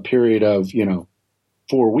a period of,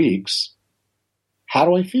 4 weeks, how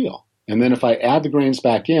do I feel? And then if I add the grains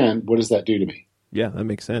back in, what does that do to me? Yeah, that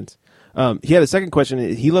makes sense. He had a second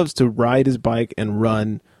question. He loves to ride his bike and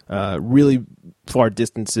run really far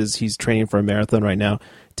distances. He's training for a marathon right now.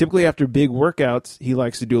 Typically after big workouts, he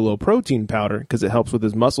likes to do a little protein powder because it helps with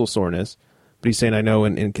his muscle soreness. But he's saying, I know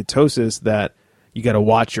in ketosis that you got to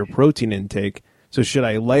watch your protein intake. So should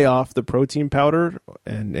I lay off the protein powder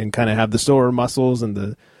and kind of have the sore muscles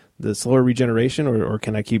and the slower regeneration, or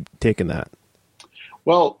can I keep taking that?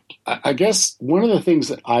 Well, I guess one of the things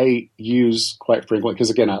that I use quite frequently, because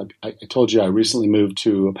again, I told you I recently moved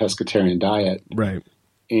to a pescatarian diet. Right.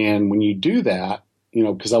 And when you do that,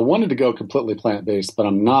 because I wanted to go completely plant-based, but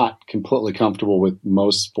I'm not completely comfortable with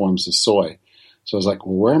most forms of soy. So I was like,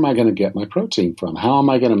 well, where am I going to get my protein from? How am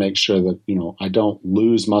I going to make sure that, I don't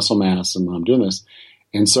lose muscle mass when I'm doing this?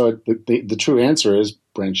 And so the true answer is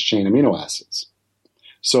branched chain amino acids.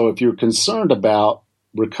 So if you're concerned about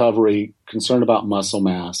recovery, concerned about muscle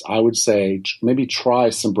mass, I would say maybe try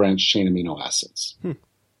some branched chain amino acids.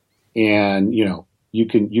 And, you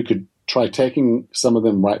could try taking some of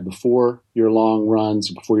them right before your long runs,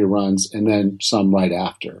 before your runs, and then some right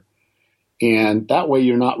after. And that way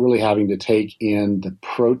you're not really having to take in the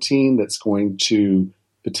protein that's going to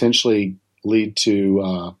potentially lead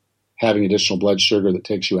to having additional blood sugar that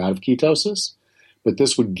takes you out of ketosis. But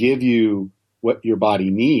this would give you what your body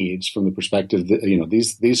needs from the perspective that,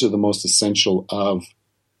 these are the most essential of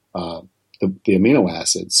the amino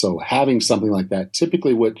acids. So having something like that,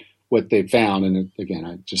 typically what they found, and again,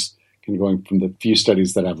 I just going from the few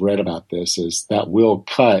studies that I've read about this, is that will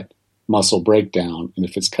cut muscle breakdown. And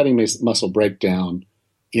if it's cutting muscle breakdown,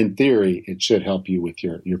 in theory, it should help you with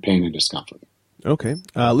your pain and discomfort. Okay.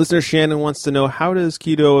 Listener Shannon wants to know, how does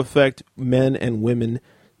keto affect men and women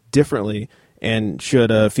differently? And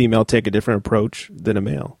should a female take a different approach than a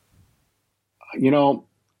male?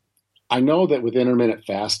 I know that with intermittent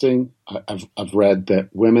fasting, I've read that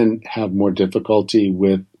women have more difficulty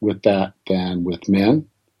with that than with men.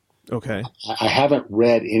 Okay. I haven't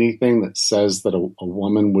read anything that says that a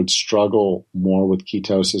woman would struggle more with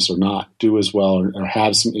ketosis or not do as well or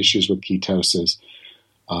have some issues with ketosis.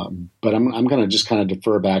 But I'm going to just kind of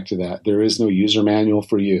defer back to that. There is no user manual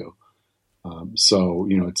for you. So,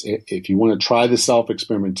 if you want to try the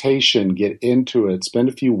self-experimentation, get into it, spend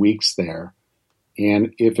a few weeks there.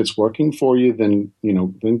 And if it's working for you, then,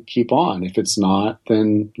 then keep on. If it's not,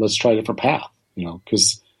 then let's try a different path,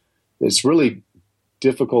 because it's really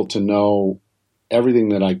difficult to know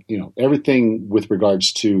everything everything with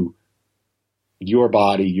regards to your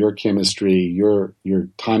body, your chemistry, your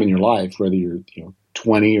time in your life, whether you're,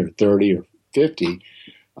 20 or 30 or 50,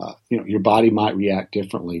 your body might react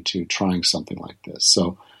differently to trying something like this.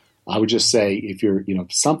 So I would just say if you're,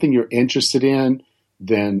 something you're interested in,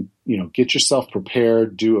 then, get yourself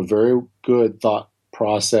prepared, do a very good thought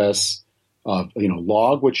process of,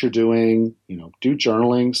 log what you're doing, do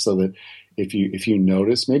journaling so that if you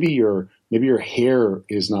notice, maybe your hair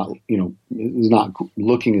is not, is not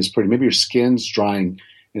looking as pretty, maybe your skin's drying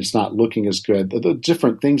and it's not looking as good. The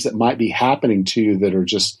different things that might be happening to you that are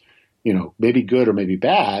just, maybe good or maybe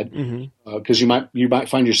bad, because you might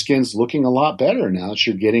find your skin's looking a lot better now that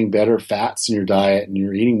you're getting better fats in your diet and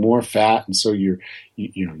you're eating more fat, and so you've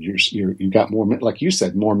got more, like you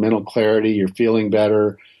said, more mental clarity. You're feeling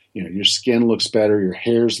better. Your skin looks better. Your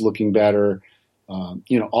hair's looking better.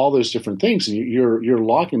 All those different things, and you're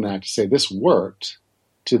logging that to say this worked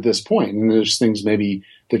to this point, and there's things maybe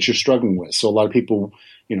that you're struggling with. So a lot of people,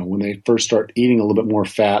 when they first start eating a little bit more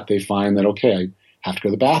fat, they find that I have to go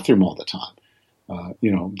to the bathroom all the time.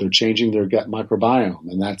 They're changing their gut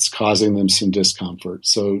microbiome, and that's causing them some discomfort.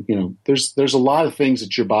 So, there's a lot of things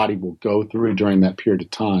that your body will go through during that period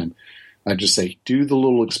of time. I just say, do the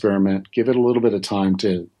little experiment, give it a little bit of time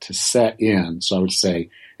to set in. So I would say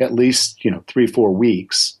at least, 3-4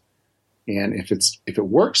 weeks. And if it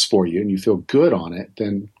works for you and you feel good on it,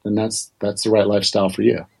 then that's the right lifestyle for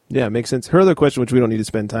you. Yeah, it makes sense. Her other question, which we don't need to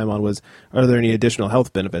spend time on, was, are there any additional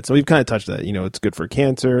health benefits? So we've kind of touched that. It's good for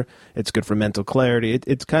cancer. It's good for mental clarity.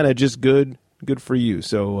 It's kind of just good for you.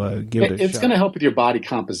 So give it a shot. It's going to help with your body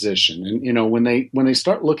composition. And, when they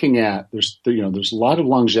start looking at, there's a lot of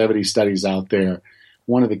longevity studies out there.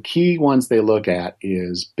 One of the key ones they look at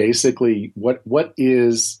is basically what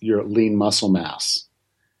is your lean muscle mass?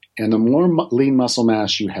 And the more lean muscle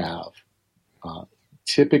mass you have,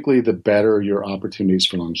 typically the better your opportunities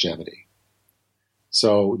for longevity.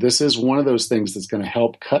 So this is one of those things that's going to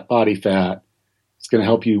help cut body fat. It's going to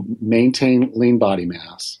help you maintain lean body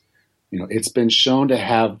mass. It's been shown to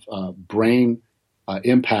have brain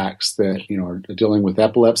impacts that, are dealing with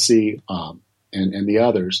epilepsy and the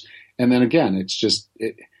others. And then again,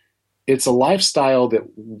 it's a lifestyle that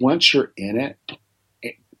once you're in it,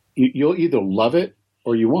 you'll either love it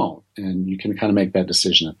or you won't. And you can kind of make that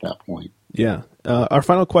decision at that point. Yeah. Our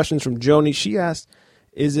final question is from Joni. She asked,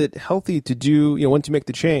 is it healthy to do, once you make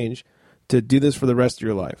the change, to do this for the rest of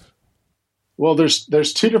your life? Well, there's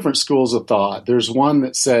two different schools of thought. There's one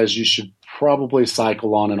that says you should probably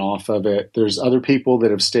cycle on and off of it. There's other people that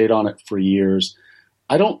have stayed on it for years.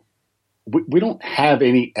 I don't we don't have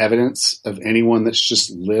any evidence of anyone that's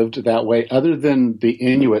just lived that way, other than the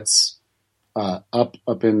Inuits up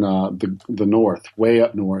in the north, way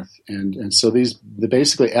up north, and so the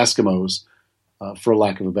basically Eskimos, for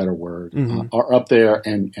lack of a better word, are up there,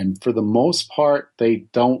 and for the most part, they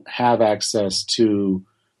don't have access to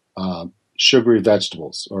sugary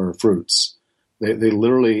vegetables or fruits. They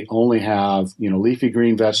literally only have leafy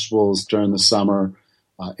green vegetables during the summer,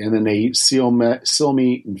 and then they eat seal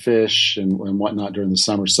meat and fish and whatnot during the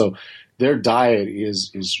summer. So their diet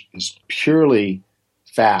is purely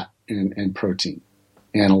fat and protein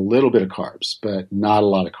and a little bit of carbs, but not a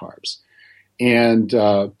lot of carbs. And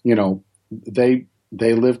they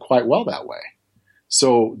live quite well that way.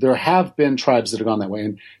 So there have been tribes that have gone that way,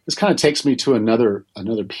 and this kind of takes me to another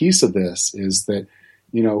piece of this is that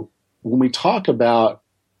when we talk about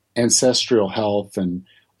ancestral health and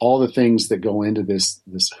all the things that go into this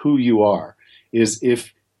who you are, is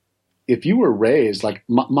if you were raised like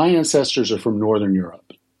my ancestors are from Northern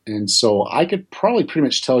Europe, and so I could probably pretty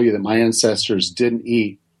much tell you that my ancestors didn't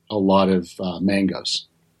eat a lot of mangoes,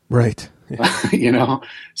 right?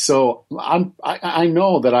 So I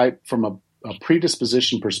know that from a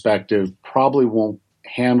predisposition perspective, probably won't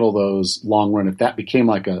handle those long run. If that became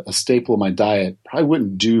like a staple of my diet, probably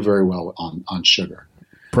wouldn't do very well on sugar.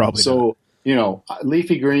 Probably. So,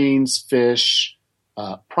 leafy greens, fish,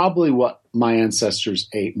 probably what my ancestors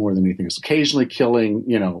ate more than anything else. Occasionally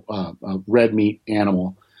killing, a red meat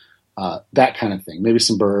animal, that kind of thing. Maybe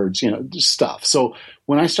some birds, just stuff. So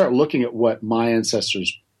when I start looking at what my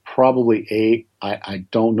ancestors probably ate, I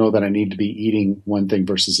don't know that I need to be eating one thing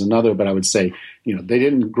versus another, but I would say, they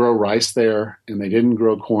didn't grow rice there and they didn't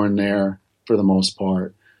grow corn there for the most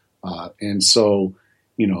part. And so,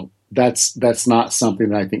 that's not something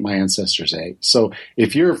that I think my ancestors ate. So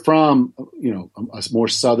if you're from, a more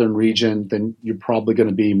southern region, then you're probably going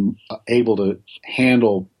to be able to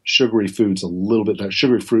handle sugary foods a little bit better,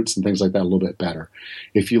 sugary fruits and things like that a little bit better.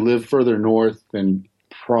 If you live further north, then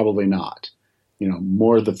probably not.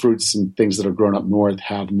 More of the fruits and things that are grown up north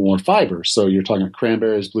have more fiber. So you're talking about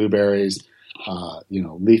cranberries, blueberries,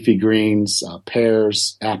 leafy greens,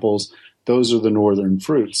 pears, apples. Those are the northern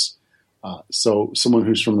fruits. So someone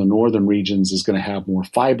who's from the northern regions is going to have more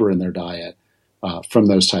fiber in their diet from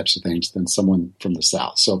those types of things than someone from the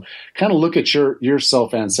south. So kind of look at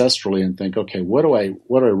yourself ancestrally and think, okay, what do I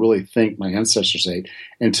really think my ancestors ate?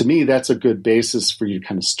 And to me, that's a good basis for you to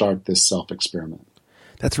kind of start this self-experiment.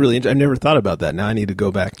 That's really interesting. I've never thought about that. Now I need to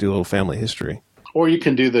go back to a little family history. Or you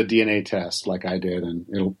can do the DNA test like I did, and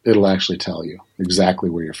it'll actually tell you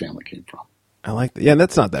exactly where your family came from. I like that. Yeah, and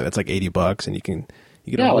that's not that. It's like $80, and you get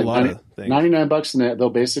a whole lot of things. $99, and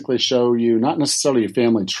they'll basically show you not necessarily your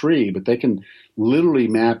family tree, but they can literally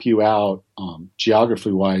map you out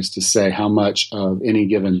geography-wise to say how much of any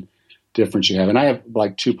given difference you have. And I have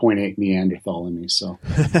like 2.8 Neanderthal in me, so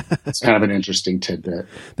it's kind of an interesting tidbit.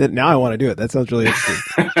 Now I want to do it. That sounds really interesting.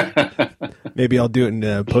 Maybe I'll do it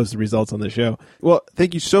and post the results on the show. Well,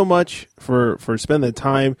 thank you so much for spending the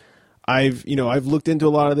time. I've looked into a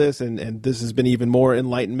lot of this, and this has been even more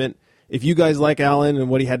enlightenment. If you guys like Alan and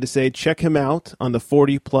what he had to say, check him out on the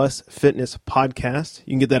 40 Plus Fitness podcast.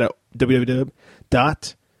 You can get that at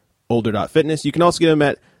www.older.fitness. You can also get him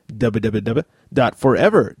at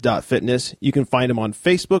www.forever.fitness. You can find him on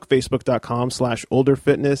Facebook,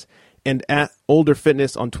 facebook.com/olderfitness, and at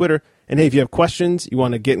olderfitness on Twitter. And hey, if you have questions, you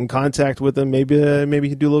want to get in contact with him, maybe he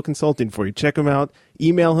can do a little consulting for you. Check him out.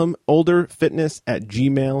 Email him,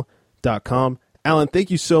 olderfitness@gmail.com. Alan,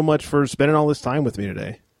 thank you so much for spending all this time with me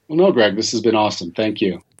today. Well, no, Greg, this has been awesome. Thank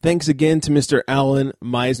you. Thanks again to Mr. Alan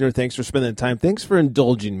Misner. Thanks for spending the time. Thanks for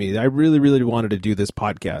indulging me. I really, really wanted to do this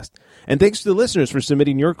podcast. And thanks to the listeners for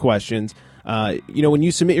submitting your questions. When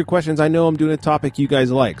you submit your questions, I know I'm doing a topic you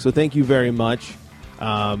guys like. So thank you very much.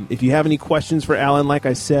 If you have any questions for Alan, like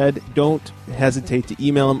I said, don't hesitate to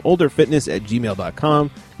email him,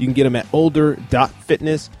 olderfitness@gmail.com. You can get him at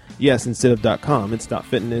older.fitness. Yes, instead of .com, it's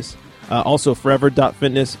 .fitness. Also,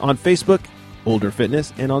 forever.fitness on Facebook, Older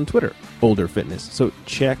Fitness, and on Twitter, Older Fitness. So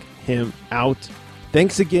check him out.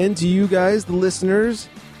 Thanks again to you guys, the listeners,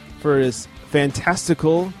 for this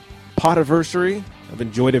fantastical podiversary. I've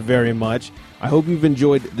enjoyed it very much. I hope you've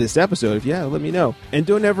enjoyed this episode. If yeah, let me know. And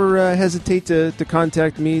don't ever hesitate to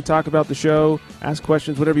contact me, talk about the show, ask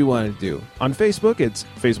questions, whatever you want to do. On Facebook, it's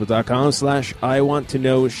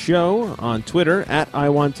facebook.com/IWantToKnowShow. On Twitter,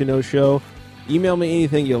 @IWantToKnowShow. Email me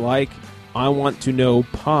anything you like.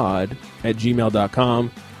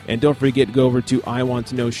 iwanttoknowpod@gmail.com. And don't forget to go over to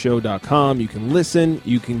iwanttoknowshow.com. You can listen.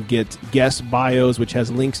 You can get guest bios, which has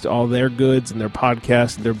links to all their goods and their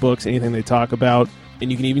podcasts and their books, anything they talk about.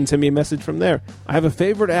 and you can even send me a message from there. I have a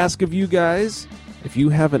favor to ask of you guys. If you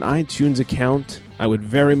have an iTunes account, I would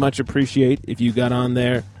very much appreciate if you got on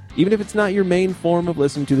there, even if it's not your main form of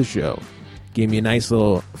listening to the show. Gave me a nice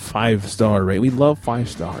little 5-star rate. We love 5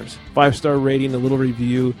 stars. 5-star rating, a little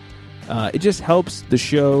review. It just helps the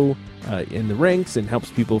show in the ranks and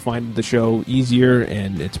helps people find the show easier,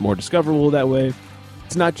 and it's more discoverable that way.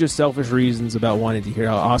 It's not just selfish reasons about wanting to hear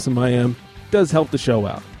how awesome I am. It does help the show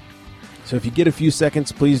out. So if you get a few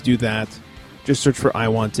seconds, please do that. Just search for I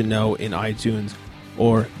Want to Know in iTunes,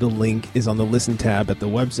 or the link is on the Listen tab at the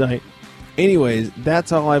website. Anyways,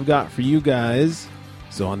 that's all I've got for you guys.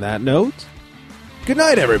 So on that note, good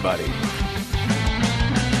night, everybody.